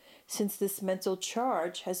 Furthermore, since this mental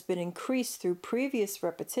charge has been increased through previous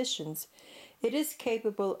repetitions, it is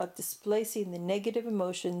capable of displacing the negative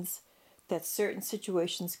emotions that certain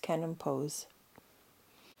situations can impose.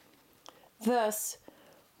 Thus,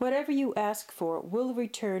 whatever you ask for will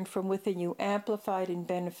return from within you amplified in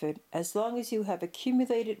benefit as long as you have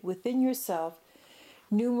accumulated within yourself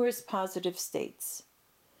numerous positive states.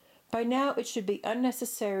 By now it should be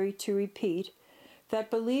unnecessary to repeat that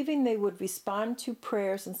believing they would respond to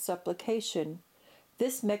prayers and supplication,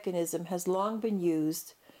 this mechanism has long been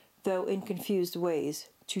used, though in confused ways,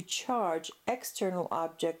 to charge external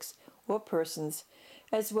objects or persons,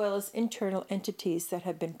 as well as internal entities that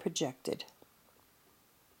have been projected.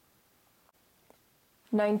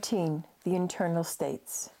 19. The internal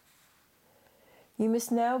states. You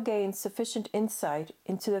must now gain sufficient insight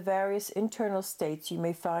into the various internal states you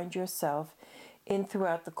may find yourself in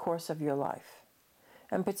throughout the course of your life,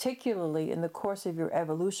 and particularly in the course of your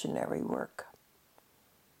evolutionary work.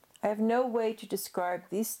 I have no way to describe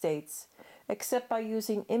these states except by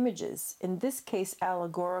using images, in this case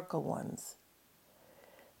allegorical ones.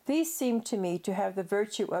 These seem to me to have the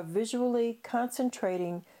virtue of visually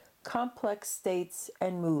concentrating complex states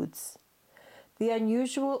and moods. The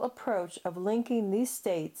unusual approach of linking these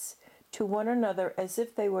states to one another as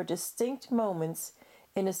if they were distinct moments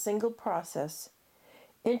in a single process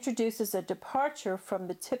introduces a departure from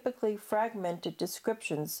the typically fragmented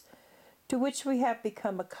descriptions to which we have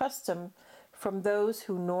become accustomed from those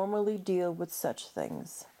who normally deal with such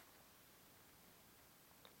things.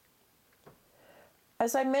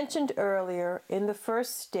 As I mentioned earlier, in the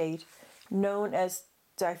first state, known as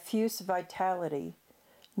diffuse vitality,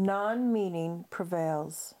 non-meaning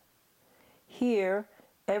prevails. Here,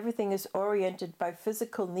 everything is oriented by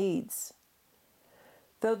physical needs,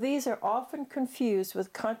 though these are often confused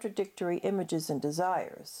with contradictory images and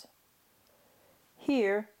desires.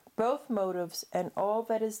 Here, both motives and all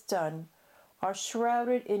that is done are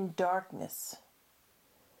shrouded in darkness.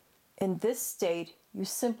 In this state, you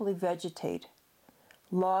simply vegetate,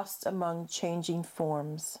 lost among changing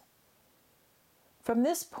forms. From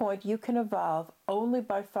this point, you can evolve only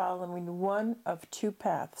by following one of two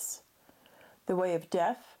paths, the way of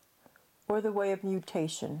death or the way of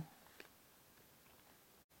mutation.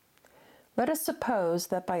 Let us suppose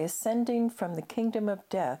that by ascending from the kingdom of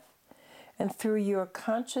death and through your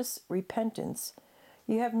conscious repentance,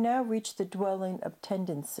 you have now reached the dwelling of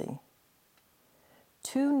tendency.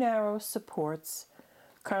 Two narrow supports,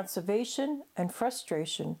 conservation and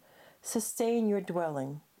frustration, sustain your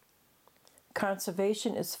dwelling.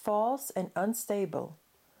 Conservation is false and unstable.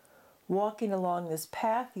 Walking along this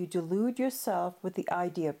path, you delude yourself with the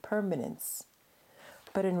idea of permanence,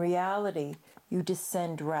 but in reality, you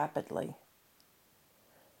descend rapidly.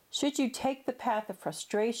 Should you take the path of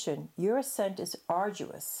frustration, your ascent is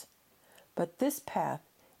arduous, but this path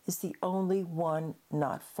is the only one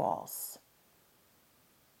not false.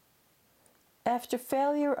 After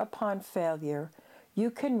failure upon failure, you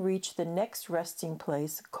can reach the next resting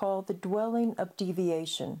place called the dwelling of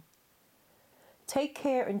deviation. Take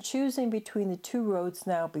care in choosing between the two roads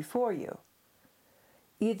now before you.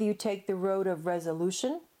 Either you take the road of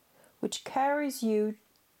resolution, which carries you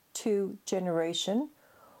to generation,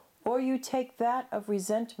 or you take that of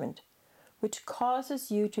resentment, which causes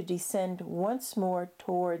you to descend once more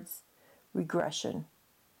towards regression.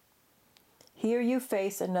 Here you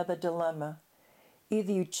face another dilemma.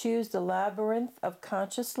 Either you choose the labyrinth of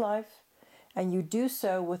conscious life, and you do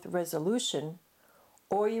so with resolution,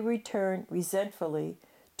 or you return resentfully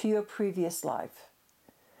to your previous life.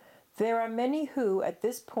 There are many who, at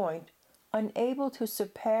this point, unable to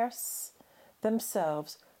surpass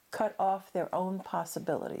themselves, cut off their own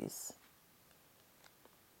possibilities.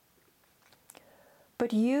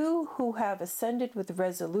 But you who have ascended with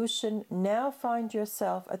resolution now find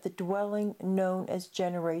yourself at the dwelling known as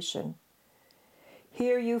generation.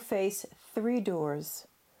 Here you face three doors,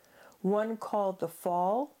 one called the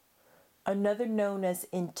fall, another known as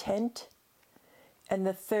intent, and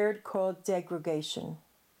the third called degradation.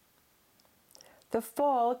 The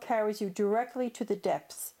fall carries you directly to the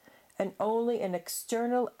depths, and only an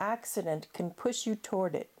external accident can push you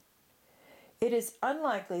toward it. It is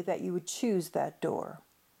unlikely that you would choose that door.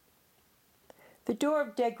 The door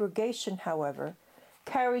of degradation, however,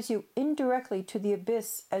 carries you indirectly to the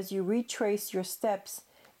abyss as you retrace your steps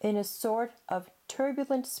in a sort of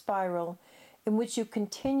turbulent spiral in which you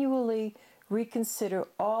continually reconsider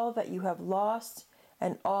all that you have lost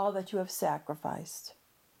and all that you have sacrificed.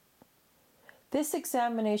 This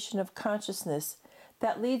examination of consciousness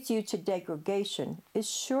that leads you to degradation is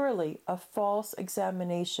surely a false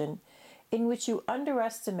examination in which you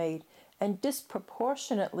underestimate and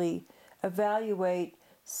disproportionately evaluate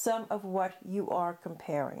some of what you are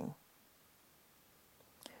comparing.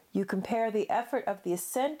 You compare the effort of the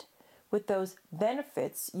ascent with those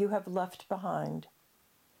benefits you have left behind.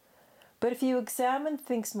 But if you examine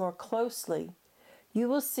things more closely, you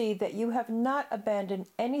will see that you have not abandoned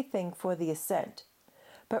anything for the ascent,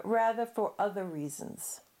 but rather for other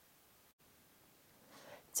reasons.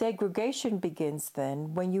 Degradation begins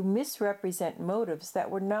then when you misrepresent motives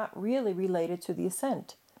that were not really related to the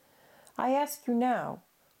ascent. I ask you now,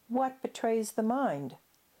 what betrays the mind?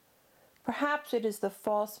 Perhaps it is the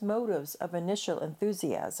false motives of initial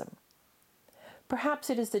enthusiasm. Perhaps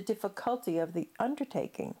it is the difficulty of the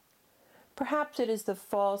undertaking. Perhaps it is the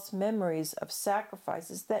false memories of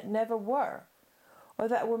sacrifices that never were, or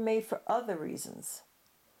that were made for other reasons.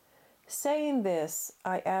 Saying this,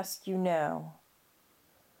 I ask you now.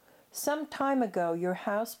 Some time ago your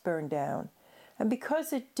house burned down, and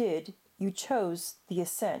because it did, you chose the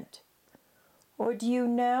ascent. Or do you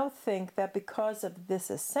now think that because of this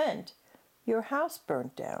ascent, your house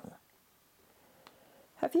burnt down?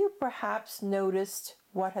 Have you perhaps noticed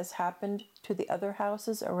what has happened to the other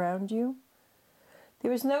houses around you?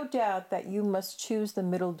 There is no doubt that you must choose the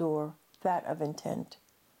middle door, that of intent.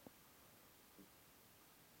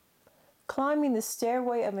 Climbing the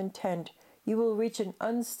stairway of intent, you will reach an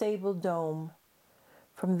unstable dome.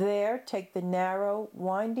 From there, take the narrow,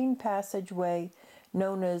 winding passageway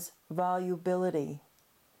known as volubility,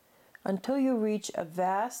 until you reach a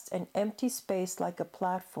vast and empty space like a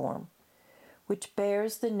platform, which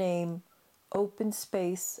bears the name open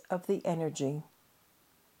space of the energy.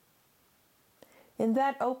 In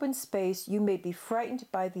that open space, you may be frightened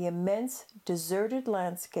by the immense, deserted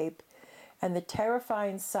landscape and the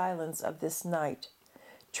terrifying silence of this night,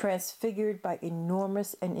 transfigured by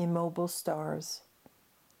enormous and immobile stars.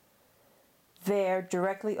 There,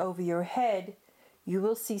 directly over your head, you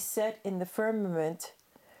will see set in the firmament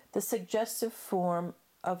the suggestive form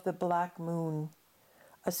of the black moon,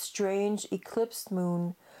 a strange eclipsed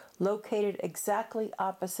moon located exactly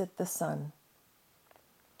opposite the sun.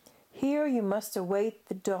 Here you must await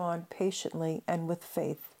the dawn patiently and with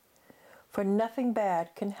faith, for nothing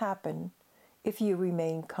bad can happen if you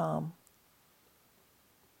remain calm.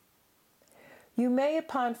 You may,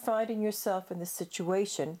 upon finding yourself in this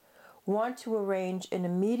situation, want to arrange an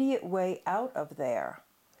immediate way out of there.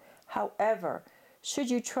 However, should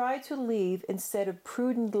you try to leave instead of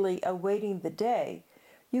prudently awaiting the day,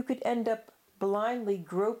 you could end up blindly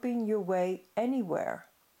groping your way anywhere.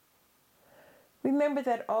 Remember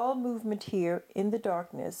that all movement here in the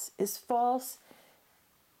darkness is false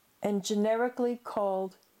and generically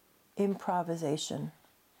called improvisation.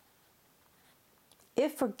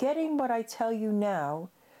 If, forgetting what I tell you now,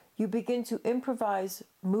 you begin to improvise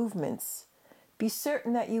movements, be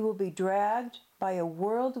certain that you will be dragged by a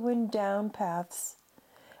whirlwind down paths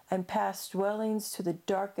and past dwellings to the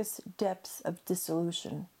darkest depths of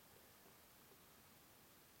dissolution.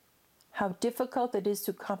 How difficult it is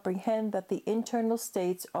to comprehend that the internal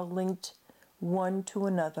states are linked one to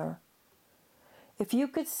another. If you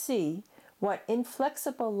could see what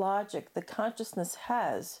inflexible logic the consciousness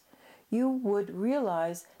has, you would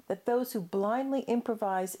realize that those who blindly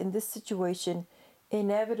improvise in this situation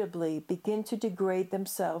inevitably begin to degrade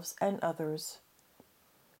themselves and others.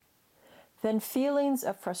 Then feelings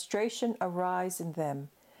of frustration arise in them,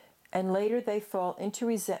 and later they fall into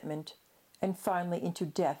resentment and finally into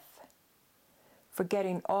death,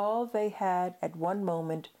 forgetting all they had at one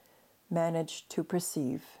moment managed to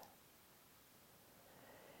perceive.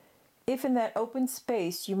 If in that open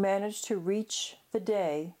space you manage to reach the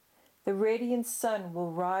day, the radiant sun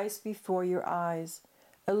will rise before your eyes,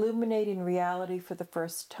 illuminating reality for the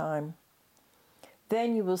first time.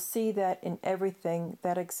 Then you will see that in everything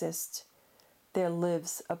that exists, there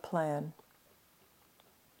lives a plan.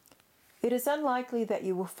 It is unlikely that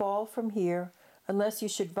you will fall from here unless you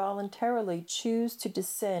should voluntarily choose to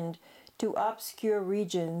descend to obscure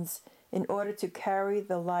regions in order to carry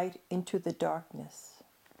the light into the darkness.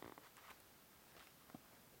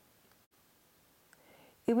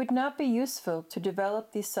 It would not be useful to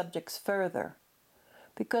develop these subjects further,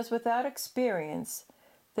 because without experience,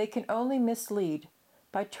 they can only mislead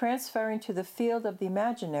by transferring to the field of the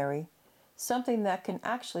imaginary something that can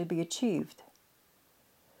actually be achieved.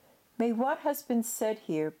 May what has been said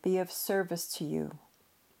here be of service to you.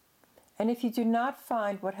 And if you do not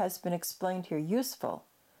find what has been explained here useful,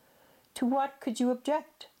 to what could you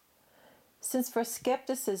object? Since for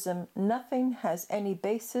skepticism nothing has any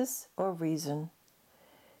basis or reason.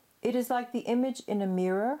 It is like the image in a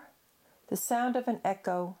mirror, the sound of an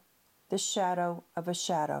echo, the shadow of a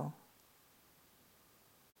shadow.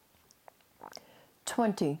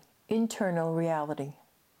 20. Internal reality.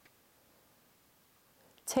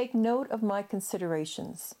 Take note of my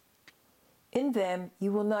considerations. In them,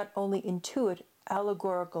 you will not only intuit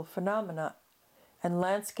allegorical phenomena and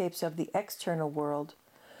landscapes of the external world,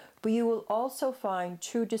 but you will also find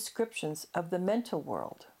true descriptions of the mental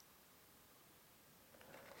world.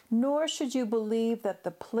 Nor should you believe that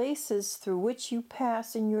the places through which you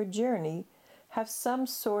pass in your journey have some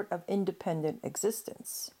sort of independent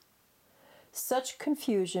existence. Such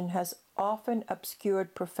confusion has often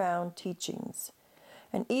obscured profound teachings,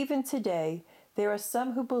 and even today there are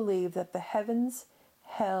some who believe that the heavens,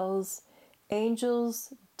 hells,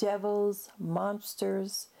 angels, devils,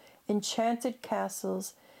 monsters, enchanted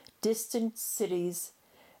castles, distant cities,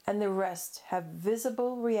 and the rest have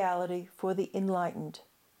visible reality for the enlightened.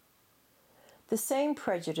 The same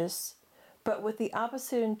prejudice, but with the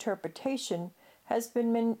opposite interpretation, has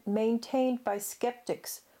been maintained by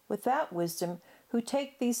skeptics without wisdom who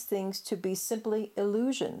take these things to be simply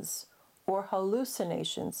illusions or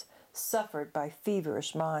hallucinations suffered by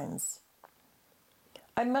feverish minds.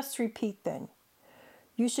 I must repeat then,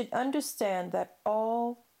 you should understand that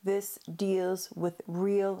all this deals with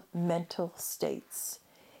real mental states,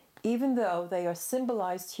 even though they are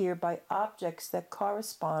symbolized here by objects that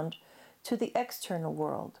correspond to the external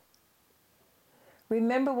world.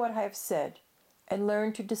 Remember what I have said and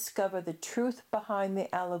learn to discover the truth behind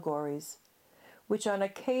the allegories, which on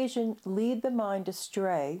occasion lead the mind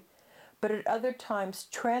astray, but at other times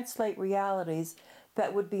translate realities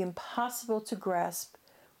that would be impossible to grasp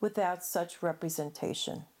without such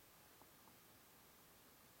representation.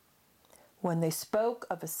 When they spoke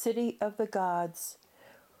of a city of the gods,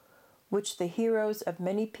 which the heroes of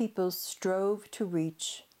many peoples strove to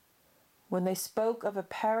reach, when they spoke of a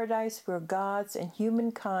paradise where gods and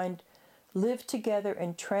humankind lived together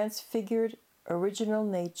in transfigured original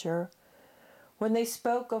nature, when they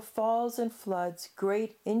spoke of falls and floods,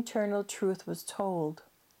 great internal truth was told.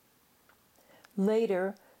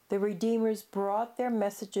 Later, the Redeemers brought their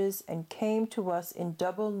messages and came to us in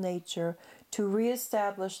double nature to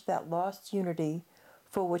reestablish that lost unity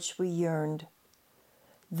for which we yearned.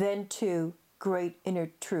 Then, too, great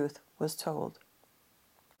inner truth was told.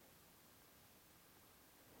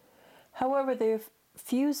 However, the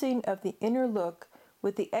fusing of the inner look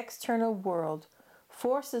with the external world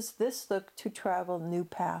forces this look to travel new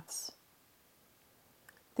paths.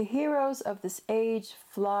 The heroes of this age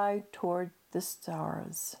fly toward the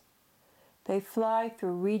stars. They fly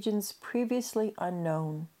through regions previously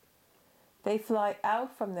unknown. They fly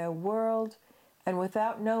out from their world, and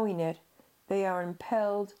without knowing it, they are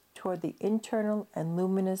impelled toward the internal and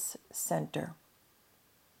luminous center.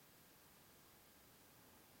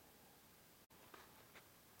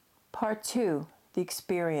 Part 2, the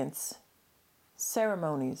experience.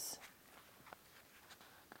 Ceremonies.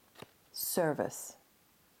 Service.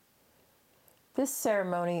 This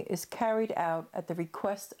ceremony is carried out at the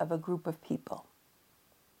request of a group of people.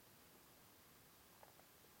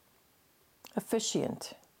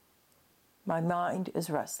 Officiant. My mind is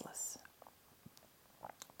restless.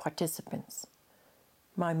 Participants.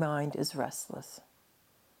 My mind is restless.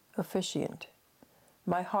 Officiant.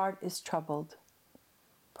 My heart is troubled.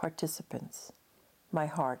 Participants. My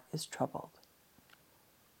heart is troubled.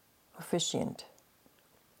 Officiant.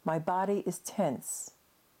 My body is tense.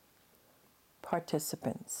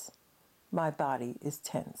 Participants. My body is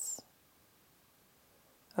tense.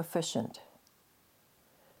 Officiant.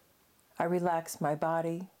 I relax my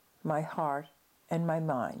body, my heart, and my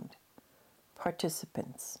mind.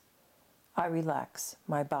 Participants. I relax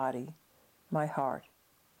my body, my heart,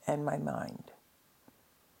 and my mind.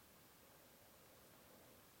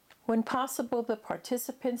 When possible, the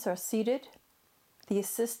participants are seated. The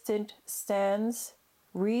assistant stands,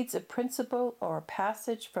 reads a principle or a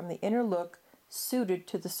passage from the inner look suited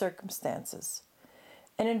to the circumstances,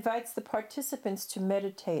 and invites the participants to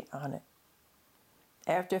meditate on it.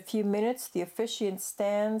 After a few minutes, the officiant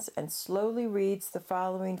stands and slowly reads the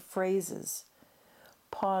following phrases,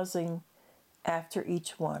 pausing after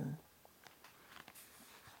each one.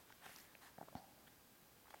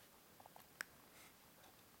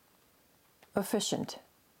 Officiant.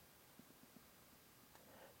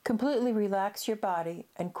 Completely relax your body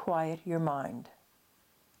and quiet your mind.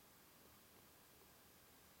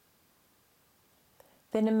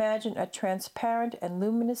 Then imagine a transparent and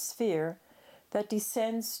luminous sphere that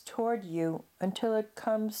descends toward you until it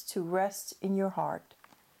comes to rest in your heart.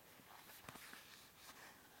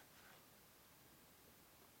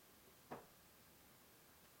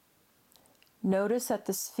 Notice that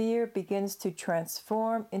the sphere begins to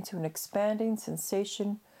transform into an expanding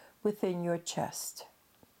sensation within your chest.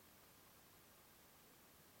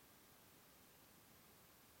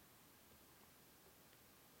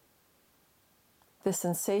 The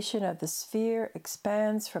sensation of the sphere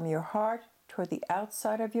expands from your heart toward the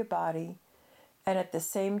outside of your body, and at the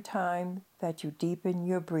same time that you deepen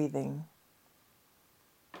your breathing.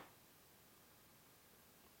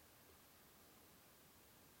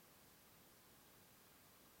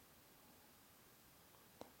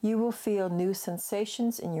 You will feel new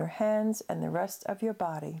sensations in your hands and the rest of your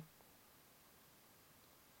body.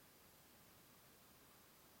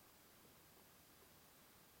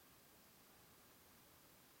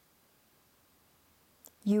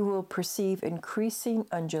 You will perceive increasing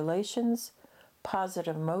undulations,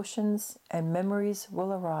 positive motions, and memories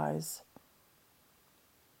will arise.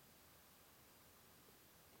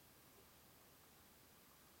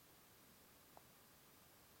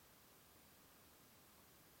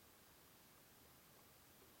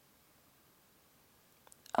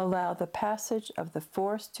 Allow the passage of the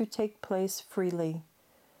force to take place freely.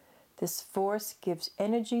 This force gives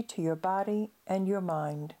energy to your body and your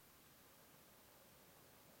mind.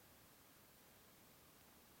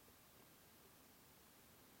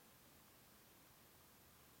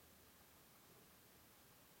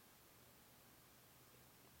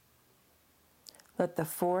 Let the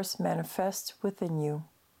force manifest within you.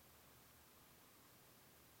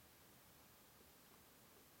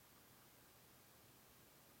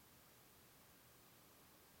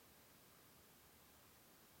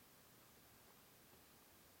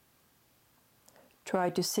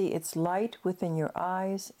 Try to see its light within your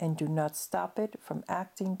eyes and do not stop it from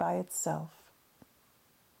acting by itself.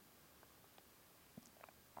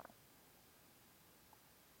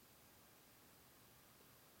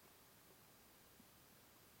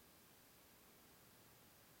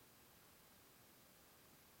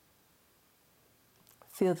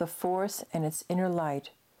 Feel the force and its inner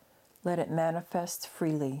light. Let it manifest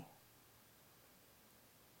freely.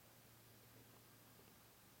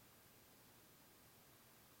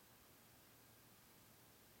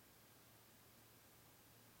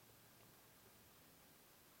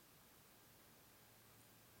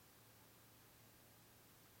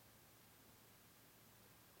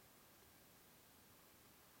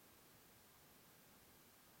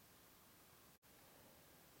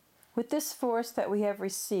 With this force that we have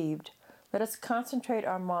received, let us concentrate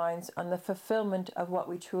our minds on the fulfillment of what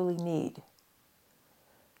we truly need.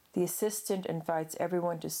 The assistant invites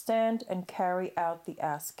everyone to stand and carry out the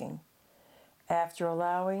asking. After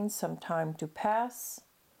allowing some time to pass,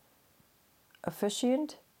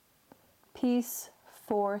 officiant, peace,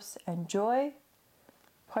 force, and joy,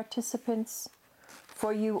 participants,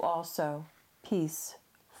 for you also, peace,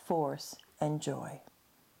 force, and joy.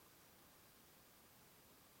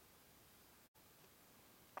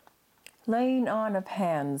 Laying on of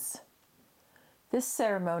hands. This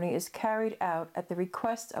ceremony is carried out at the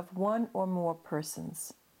request of one or more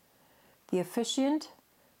persons. The officiant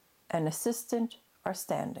and assistant are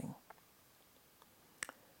standing.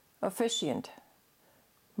 Officiant,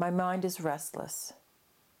 my mind is restless.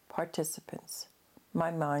 Participants,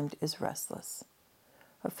 my mind is restless.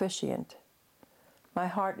 Officiant, my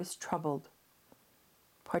heart is troubled.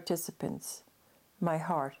 Participants, my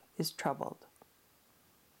heart is troubled.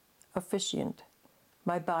 Officiant,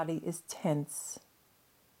 my body is tense.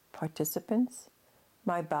 Participants,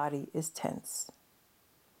 my body is tense.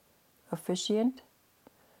 Officiant,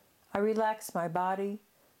 I relax my body,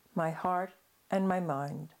 my heart, and my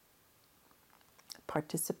mind.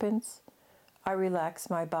 Participants, I relax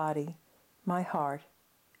my body, my heart,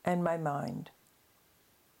 and my mind.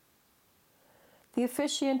 The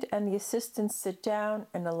officiant and the assistant sit down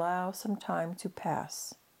and allow some time to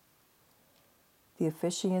pass. The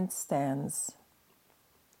officiant stands.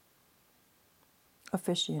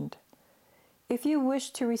 Officiant, if you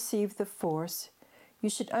wish to receive the force, you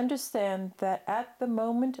should understand that at the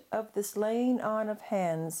moment of this laying on of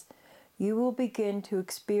hands, you will begin to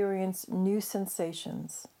experience new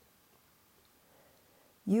sensations.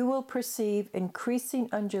 You will perceive increasing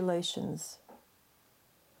undulations.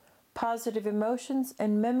 Positive emotions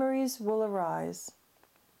and memories will arise.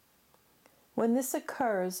 When this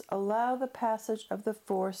occurs, allow the passage of the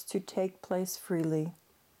force to take place freely.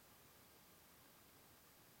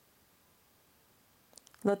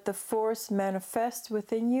 Let the force manifest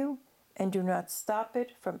within you and do not stop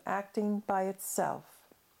it from acting by itself.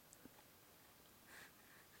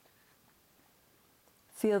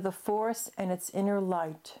 Feel the force and its inner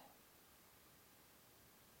light.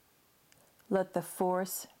 Let the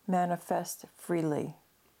force manifest freely.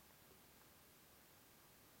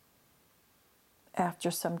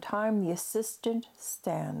 After some time, the assistant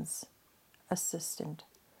stands. Assistant.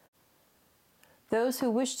 Those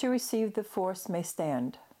who wish to receive the force may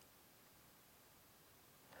stand.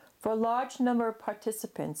 For a large number of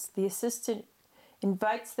participants, the assistant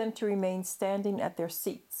invites them to remain standing at their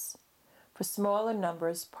seats. For smaller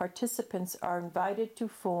numbers, participants are invited to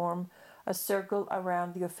form a circle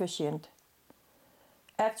around the officiant.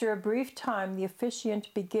 After a brief time, the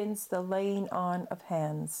officiant begins the laying on of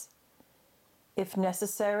hands. If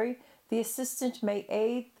necessary, the assistant may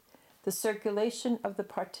aid the circulation of the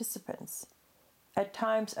participants, at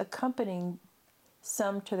times accompanying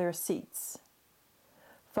some to their seats.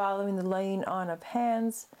 Following the laying on of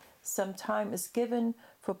hands, some time is given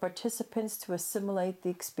for participants to assimilate the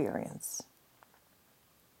experience.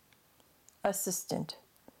 Assistant.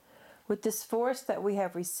 With this force that we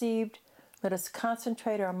have received, let us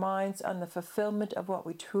concentrate our minds on the fulfillment of what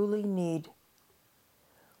we truly need.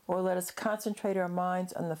 Or let us concentrate our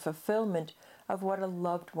minds on the fulfillment of what a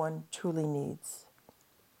loved one truly needs.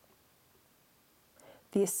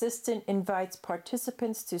 The assistant invites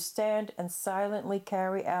participants to stand and silently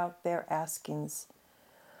carry out their askings.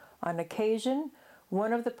 On occasion,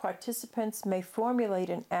 one of the participants may formulate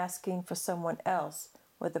an asking for someone else,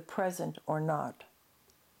 whether present or not.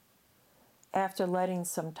 After letting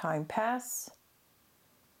some time pass,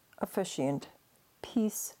 officiant,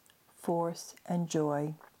 peace, force, and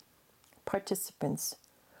joy. Participants,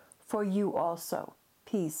 for you also,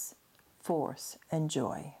 peace, force, and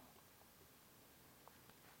joy.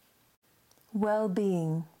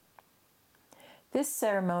 Well-being. This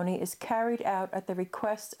ceremony is carried out at the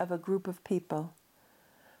request of a group of people.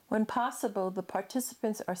 When possible, the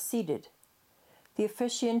participants are seated. The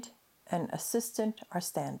officiant and assistant are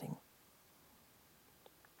standing.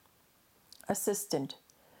 Assistant.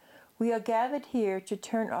 We are gathered here to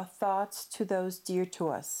turn our thoughts to those dear to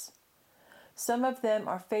us. Some of them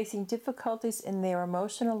are facing difficulties in their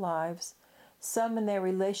emotional lives, some in their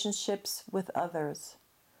relationships with others,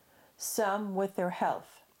 some with their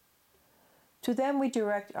health. To them we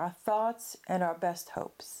direct our thoughts and our best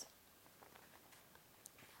hopes.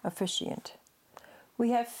 Officiant.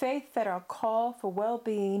 We have faith that our call for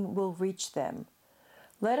well-being will reach them.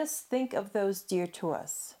 Let us think of those dear to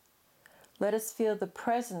us. Let us feel the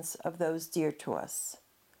presence of those dear to us.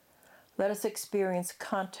 Let us experience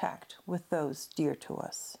contact with those dear to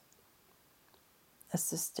us.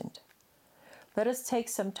 Assistant. Let us take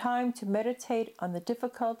some time to meditate on the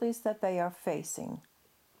difficulties that they are facing.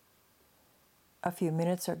 A few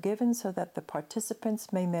minutes are given so that the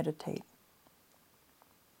participants may meditate.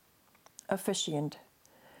 Officiant.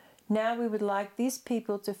 Now we would like these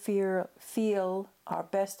people to feel our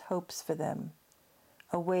best hopes for them.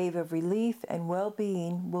 A wave of relief and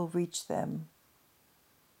well-being will reach them.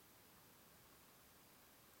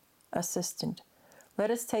 Assistant.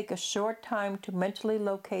 Let us take a short time to mentally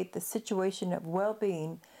locate the situation of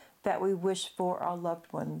well-being that we wish for our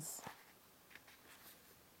loved ones.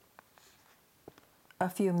 A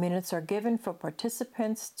few minutes are given for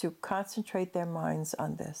participants to concentrate their minds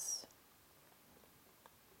on this.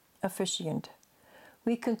 Officiant.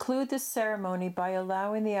 We conclude this ceremony by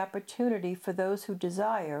allowing the opportunity for those who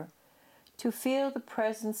desire to feel the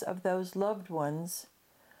presence of those loved ones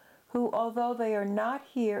who, although they are not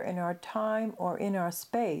here in our time or in our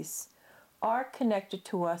space, are connected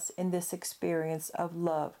to us in this experience of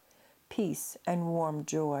love, peace, and warm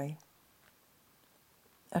joy.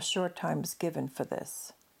 A short time is given for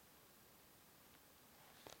this.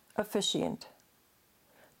 Officiant.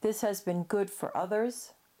 This has been good for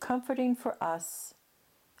others, comforting for us,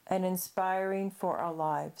 and inspiring for our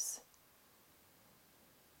lives.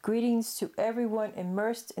 Greetings to everyone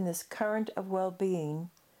immersed in this current of well-being,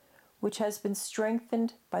 which has been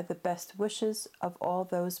strengthened by the best wishes of all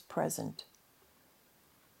those present.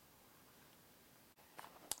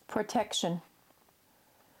 Protection.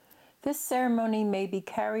 This ceremony may be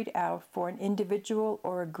carried out for an individual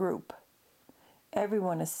or a group.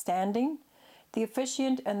 Everyone is standing. The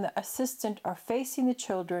officiant and the assistant are facing the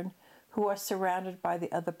children who are surrounded by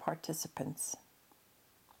the other participants.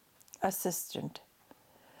 Assistant.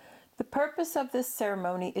 The purpose of this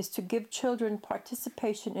ceremony is to give children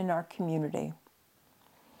participation in our community.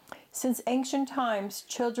 Since ancient times,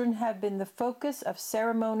 children have been the focus of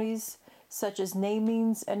ceremonies such as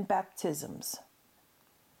namings and baptisms.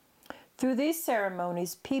 Through these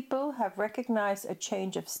ceremonies, people have recognized a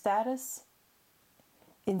change of status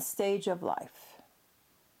in stage of life.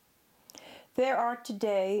 There are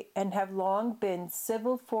today and have long been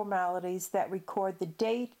civil formalities that record the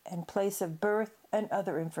date and place of birth and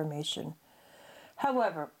other information.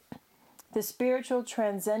 However, the spiritual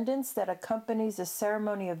transcendence that accompanies a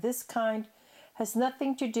ceremony of this kind has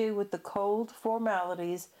nothing to do with the cold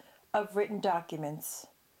formalities of written documents.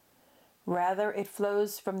 Rather, it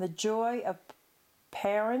flows from the joy of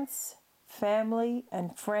parents, family,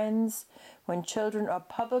 and friends when children are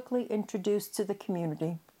publicly introduced to the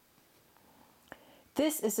community.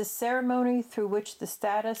 This is a ceremony through which the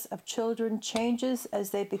status of children changes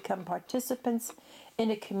as they become participants in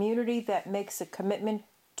a community that makes a commitment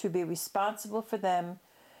to be responsible for them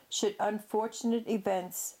should unfortunate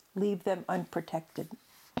events leave them unprotected.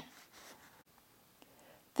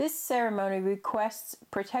 This ceremony requests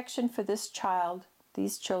protection for this child,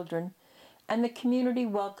 these children, and the community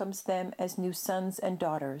welcomes them as new sons and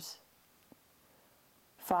daughters.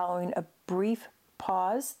 Following a brief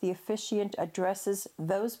pause, the officiant addresses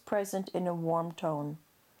those present in a warm tone.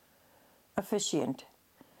 Officiant.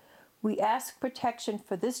 We ask protection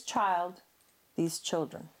for this child, these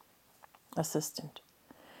children. Assistant.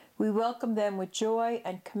 We welcome them with joy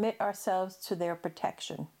and commit ourselves to their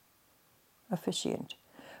protection. Officiant.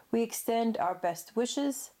 We extend our best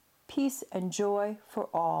wishes, peace, and joy for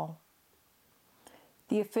all.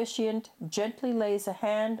 The officiant gently lays a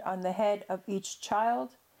hand on the head of each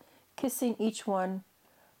child, kissing each one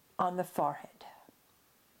on the forehead.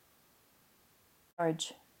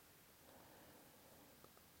 Marriage.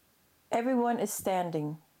 Everyone is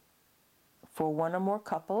standing. For one or more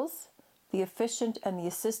couples, The officiant and the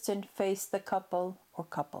assistant face the couple or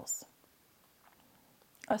couples.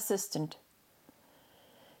 Assistant.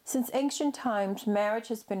 Since ancient times, marriage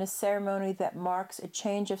has been a ceremony that marks a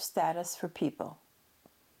change of status for people.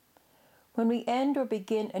 When we end or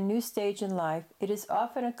begin a new stage in life, it is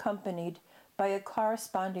often accompanied by a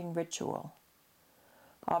corresponding ritual.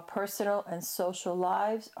 Our personal and social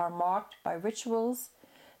lives are marked by rituals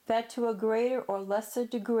that, to a greater or lesser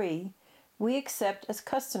degree, we accept as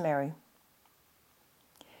customary.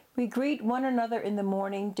 We greet one another in the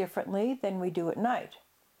morning differently than we do at night.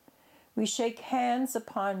 We shake hands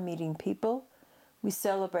upon meeting people. We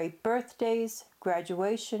celebrate birthdays,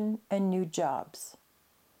 graduation, and new jobs.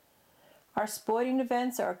 Our sporting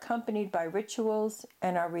events are accompanied by rituals,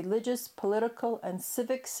 and our religious, political, and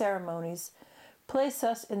civic ceremonies place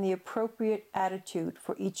us in the appropriate attitude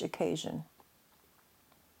for each occasion.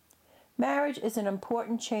 Marriage is an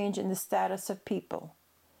important change in the status of people,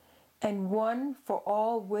 and one for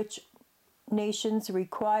all which nations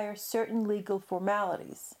require certain legal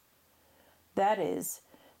formalities. That is,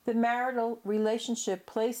 the marital relationship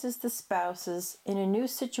places the spouses in a new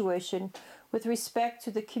situation with respect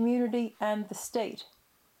to the community and the state.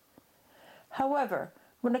 However,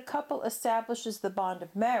 when a couple establishes the bond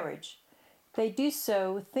of marriage, they do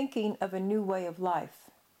so thinking of a new way of life.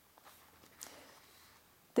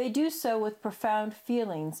 They do so with profound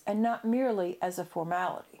feelings and not merely as a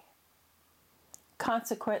formality.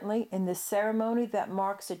 Consequently, in this ceremony that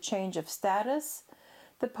marks a change of status,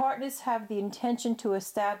 the partners have the intention to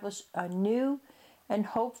establish a new and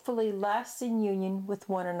hopefully lasting union with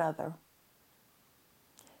one another.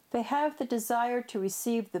 They have the desire to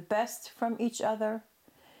receive the best from each other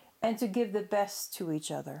and to give the best to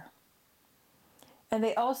each other. And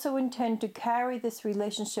they also intend to carry this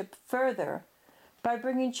relationship further by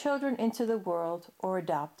bringing children into the world or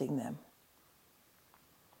adopting them.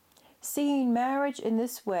 Seeing marriage in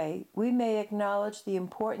this way, we may acknowledge the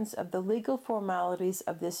importance of the legal formalities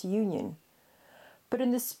of this union. But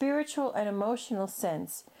in the spiritual and emotional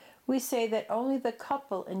sense, we say that only the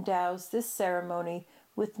couple endows this ceremony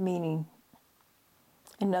with meaning.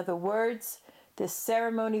 In other words, this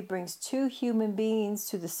ceremony brings two human beings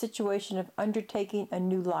to the situation of undertaking a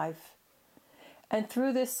new life. And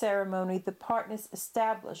through this ceremony, the partners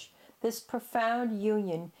establish this profound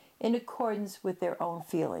union in accordance with their own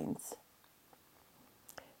feelings.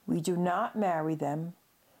 We do not marry them.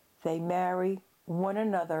 They marry one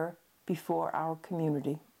another before our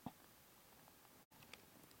community.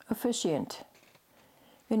 Officiant.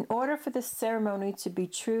 In order for this ceremony to be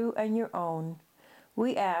true and your own,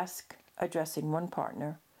 we ask, addressing one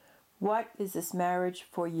partner, "What is this marriage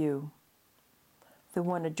for you?" The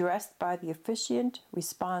one addressed by the officiant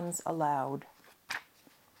responds aloud.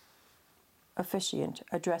 Officiant,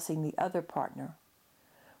 addressing the other partner,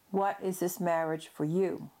 "What is this marriage for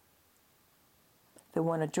you?" The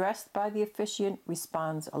one addressed by the officiant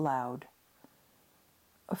responds aloud.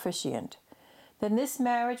 Officiant, "Then this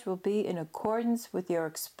marriage will be in accordance with your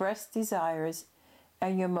expressed desires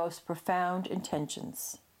and your most profound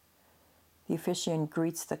intentions." The officiant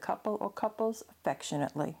greets the couple or couples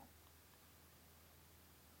affectionately.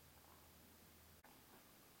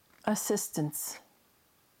 Assistance.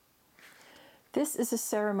 This is a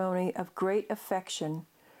ceremony of great affection,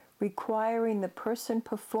 requiring the person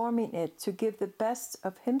performing it to give the best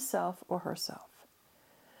of himself or herself.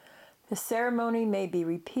 The ceremony may be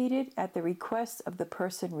repeated at the request of the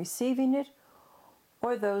person receiving it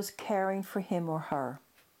or those caring for him or her.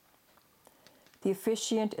 The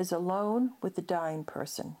officiant is alone with the dying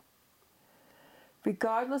person.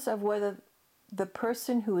 Regardless of whether the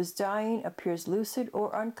person who is dying appears lucid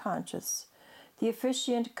or unconscious, the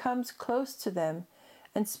officiant comes close to them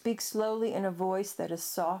and speaks slowly in a voice that is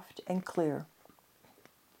soft and clear.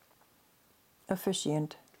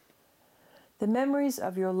 Officiant. The memories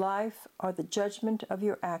of your life are the judgment of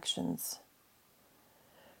your actions.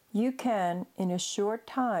 You can, in a short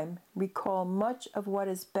time, recall much of what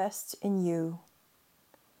is best in you.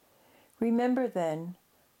 Remember then,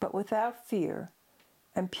 but without fear,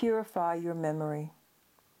 and purify your memory.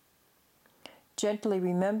 Gently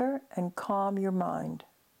remember and calm your mind.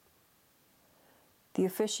 The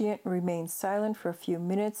officiant remains silent for a few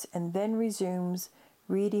minutes and then resumes,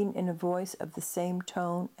 reading in a voice of the same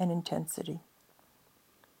tone and intensity.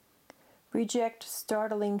 Reject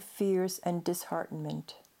startling fears and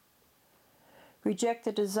disheartenment. Reject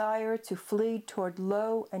the desire to flee toward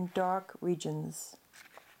low and dark regions.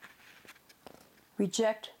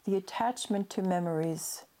 Reject the attachment to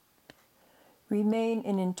memories. Remain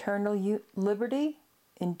in internal liberty,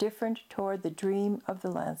 indifferent toward the dream of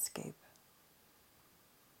the landscape.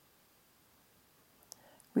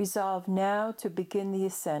 Resolve now to begin the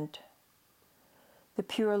ascent. The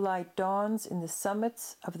pure light dawns in the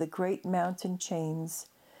summits of the great mountain chains,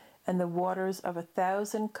 and the waters of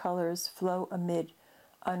 1,000 colors flow amid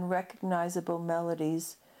unrecognizable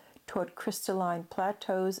melodies toward crystalline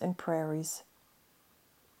plateaus and prairies.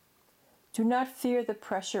 Do not fear the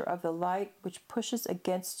pressure of the light which pushes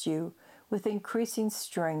against you with increasing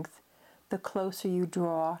strength the closer you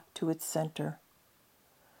draw to its center.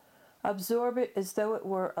 Absorb it as though it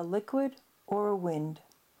were a liquid or a wind,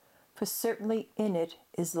 for certainly in it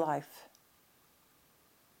is life.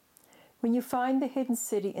 When you find the hidden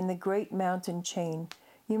city in the great mountain chain,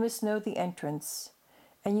 you must know the entrance,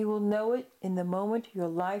 and you will know it in the moment your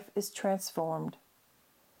life is transformed.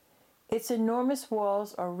 Its enormous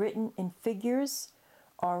walls are written in figures,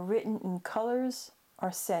 are written in colors,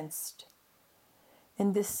 are sensed.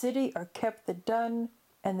 In this city are kept the done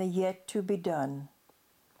and the yet to be done.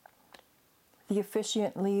 The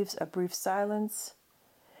officiant leaves a brief silence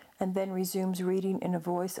and then resumes reading in a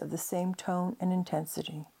voice of the same tone and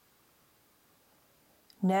intensity.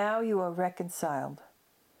 Now you are reconciled.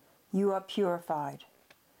 You are purified.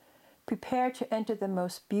 Prepare to enter the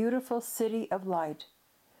most beautiful city of light,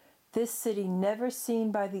 this city never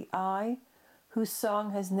seen by the eye, whose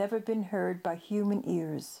song has never been heard by human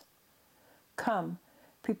ears. Come,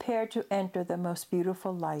 prepare to enter the most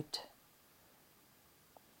beautiful light.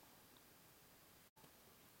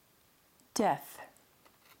 Death.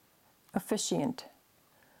 Officiant.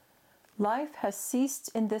 Life has ceased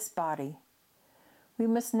in this body. We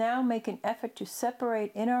must now make an effort to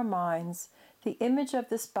separate in our minds the image of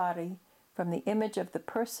this body from the image of the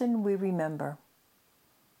person we remember.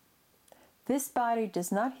 This body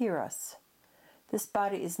does not hear us. This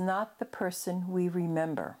body is not the person we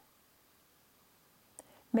remember.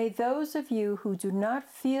 May those of you who do not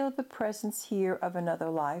feel the presence here of another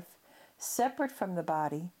life, separate from the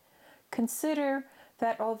body, consider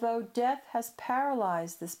that although death has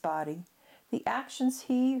paralyzed this body, the actions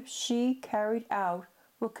she carried out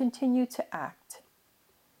will continue to act,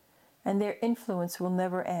 and their influence will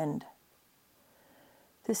never end.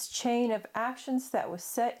 This chain of actions that was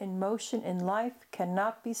set in motion in life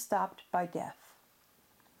cannot be stopped by death.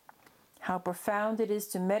 How profound it is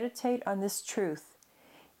to meditate on this truth,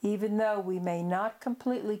 even though we may not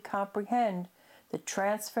completely comprehend the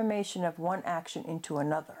transformation of one action into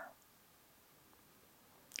another.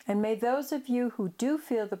 And may those of you who do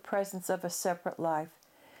feel the presence of a separate life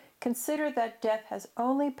consider that death has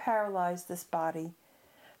only paralyzed this body,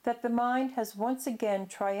 that the mind has once again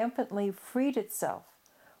triumphantly freed itself,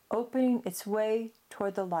 opening its way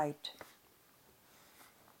toward the light.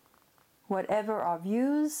 Whatever our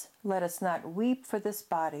views, let us not weep for this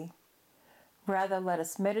body. Rather, let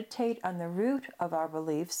us meditate on the root of our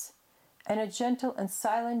beliefs, and a gentle and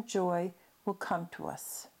silent joy will come to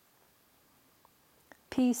us.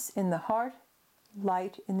 Peace in the heart,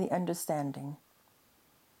 light in the understanding.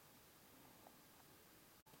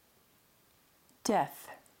 Death.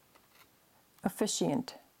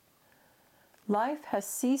 Officiant. Life has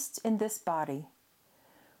ceased in this body.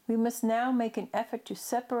 We must now make an effort to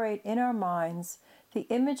separate in our minds the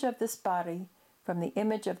image of this body from the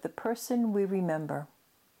image of the person we remember.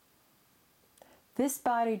 This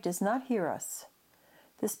body does not hear us.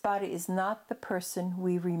 This body is not the person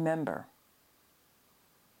we remember.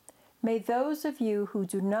 May those of you who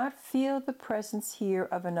do not feel the presence here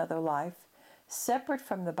of another life, separate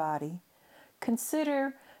from the body,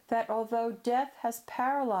 consider that although death has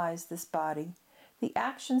paralyzed this body, the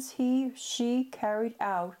actions she carried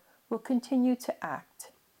out will continue to act,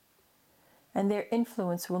 and their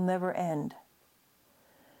influence will never end.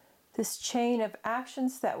 This chain of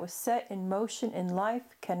actions that was set in motion in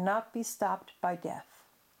life cannot be stopped by death.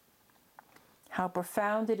 How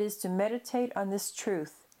profound it is to meditate on this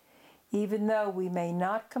truth, even though we may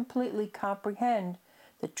not completely comprehend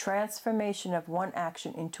the transformation of one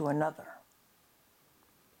action into another.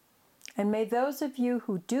 And may those of you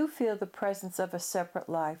who do feel the presence of a separate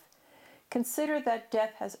life consider that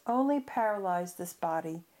death has only paralyzed this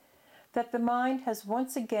body, that the mind has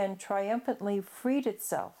once again triumphantly freed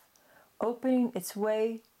itself, opening its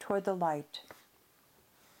way toward the light.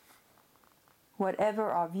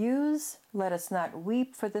 Whatever our views, let us not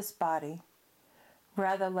weep for this body.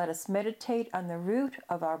 Rather, let us meditate on the root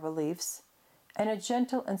of our beliefs, and a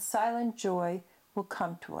gentle and silent joy will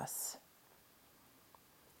come to us.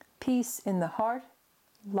 Peace in the heart,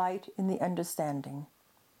 light in the understanding.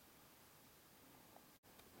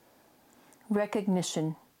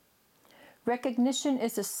 Recognition. Recognition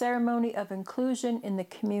is a ceremony of inclusion in the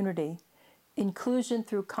community, inclusion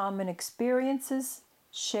through common experiences,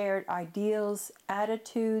 shared ideals,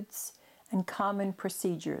 attitudes, and common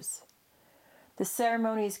procedures. The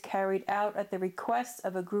ceremony is carried out at the request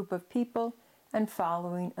of a group of people and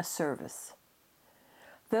following a service.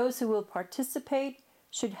 Those who will participate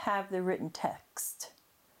should have the written text.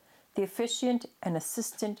 The officiant and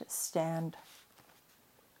assistant stand.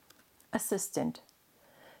 Assistant.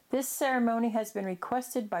 This ceremony has been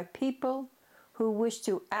requested by people who wish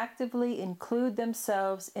to actively include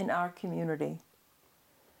themselves in our community.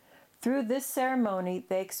 Through this ceremony,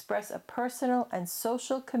 they express a personal and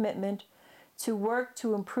social commitment to work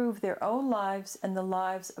to improve their own lives and the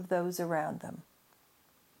lives of those around them.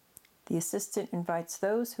 The assistant invites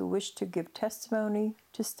those who wish to give testimony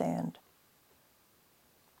to stand.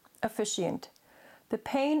 Officiant. The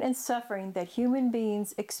pain and suffering that human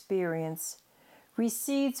beings experience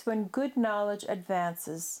recedes when good knowledge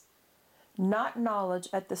advances, not knowledge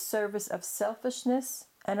at the service of selfishness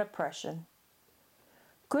and oppression.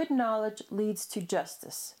 Good knowledge leads to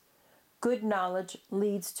justice. Good knowledge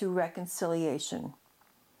leads to reconciliation.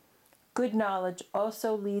 Good knowledge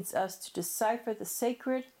also leads us to decipher the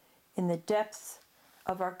sacred in the depths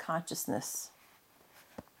of our consciousness.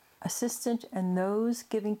 Assistant and those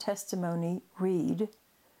giving testimony read,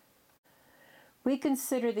 "We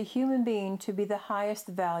consider the human being to be the highest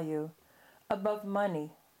value, above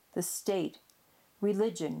money, the state,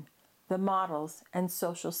 religion, the models, and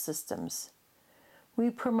social systems. We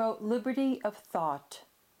promote liberty of thought.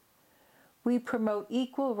 We promote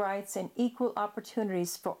equal rights and equal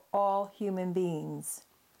opportunities for all human beings.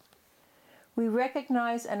 We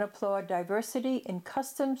recognize and applaud diversity in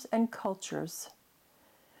customs and cultures.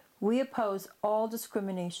 We oppose all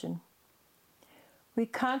discrimination. We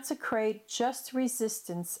consecrate just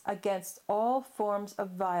resistance against all forms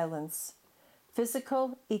of violence,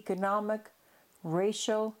 physical, economic,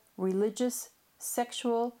 racial, religious,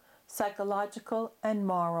 sexual, psychological, and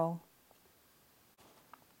moral."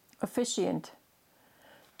 Officiant.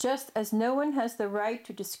 Just as no one has the right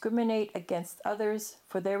to discriminate against others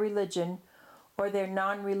for their religion or their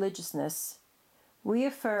non-religiousness, we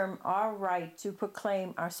affirm our right to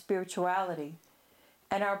proclaim our spirituality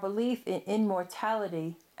and our belief in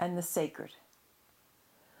immortality and the sacred.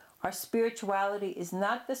 Our spirituality is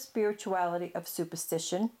not the spirituality of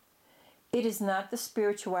superstition. It is not the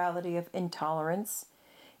spirituality of intolerance.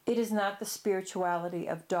 It is not the spirituality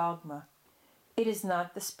of dogma. It is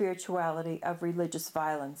not the spirituality of religious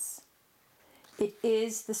violence. It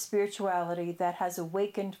is the spirituality that has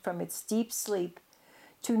awakened from its deep sleep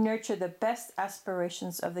to nurture the best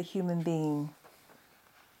aspirations of the human being.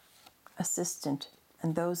 Assistant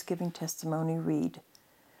and those giving testimony read,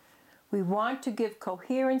 "We want to give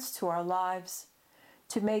coherence to our lives,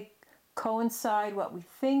 to make coincide what we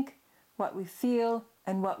think, what we feel,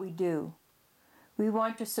 and what we do. We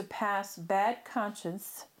want to surpass bad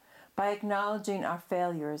conscience by acknowledging our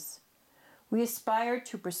failures. We aspire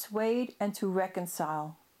to persuade and to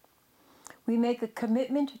reconcile. We make a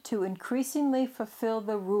commitment to increasingly fulfill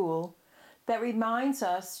the rule that reminds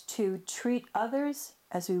us to treat others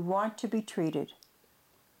as we want to be treated."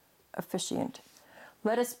 Officiant.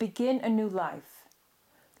 Let us begin a new life.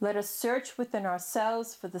 Let us search within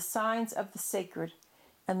ourselves for the signs of the sacred,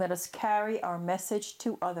 and let us carry our message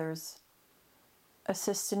to others.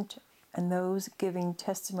 Assistant and those giving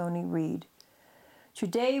testimony read,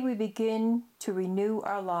 "Today we begin to renew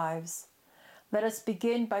our lives. Let us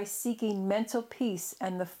begin by seeking mental peace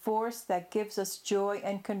and the force that gives us joy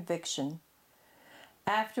and conviction.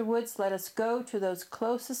 Afterwards, let us go to those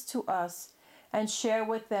closest to us and share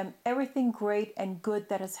with them everything great and good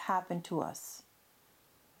that has happened to us."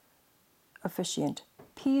 Officiant.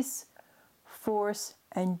 Peace, force,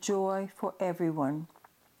 and joy for everyone.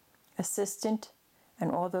 Assistant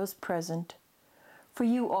and all those present. For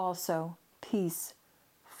you also, peace,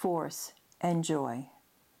 force, and joy.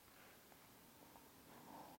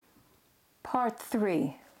 Part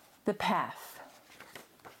 3. The Path.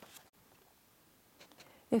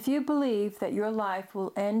 If you believe that your life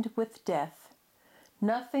will end with death,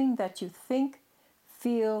 nothing that you think,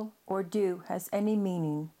 feel, or do has any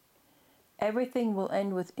meaning. Everything will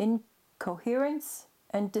end with incoherence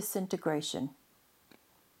and disintegration.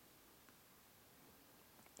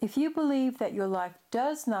 If you believe that your life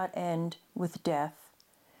does not end with death,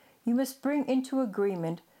 you must bring into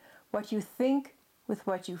agreement what you think with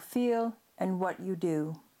what you feel and what you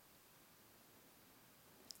do.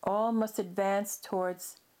 All must advance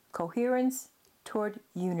towards coherence, toward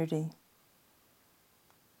unity.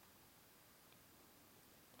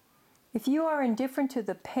 If you are indifferent to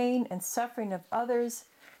the pain and suffering of others,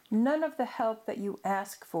 none of the help that you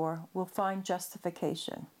ask for will find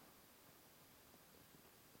justification.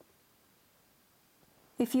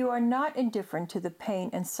 If you are not indifferent to the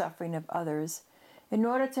pain and suffering of others, in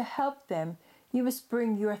order to help them, you must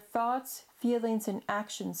bring your thoughts, feelings, and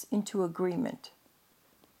actions into agreement.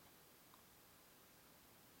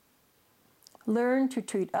 Learn to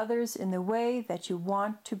treat others in the way that you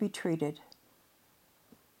want to be treated.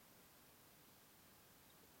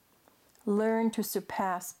 Learn to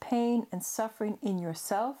surpass pain and suffering in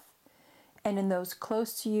yourself and in those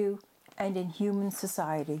close to you and in human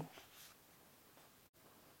society.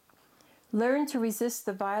 Learn to resist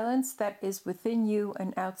the violence that is within you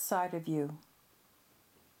and outside of you.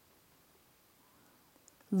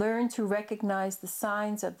 Learn to recognize the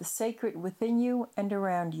signs of the sacred within you and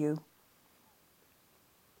around you.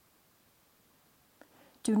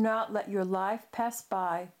 Do not let your life pass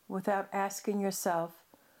by without asking yourself,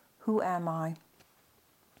 who am I?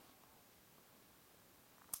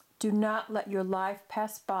 Do not let your life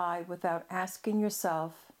pass by without asking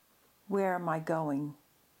yourself, where am I going?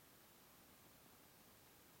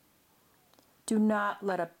 Do not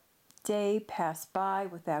let a day pass by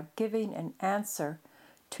without giving an answer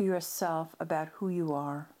to yourself about who you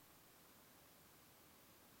are.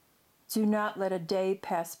 Do not let a day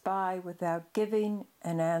pass by without giving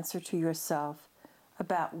an answer to yourself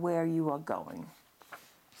about where you are going.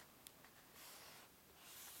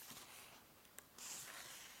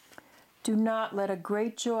 Do not let a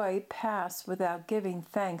great joy pass without giving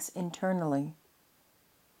thanks internally.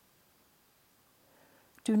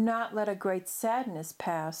 Do not let a great sadness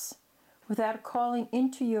pass without calling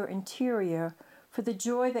into your interior for the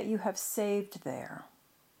joy that you have saved there.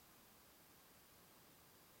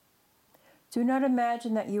 Do not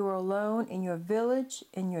imagine that you are alone in your village,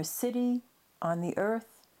 in your city, on the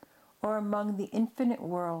earth, or among the infinite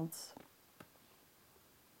worlds.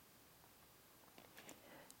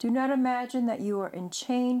 Do not imagine that you are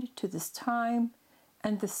enchained to this time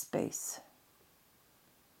and this space.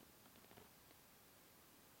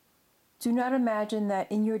 Do not imagine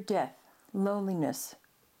that in your death, loneliness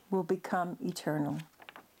will become eternal.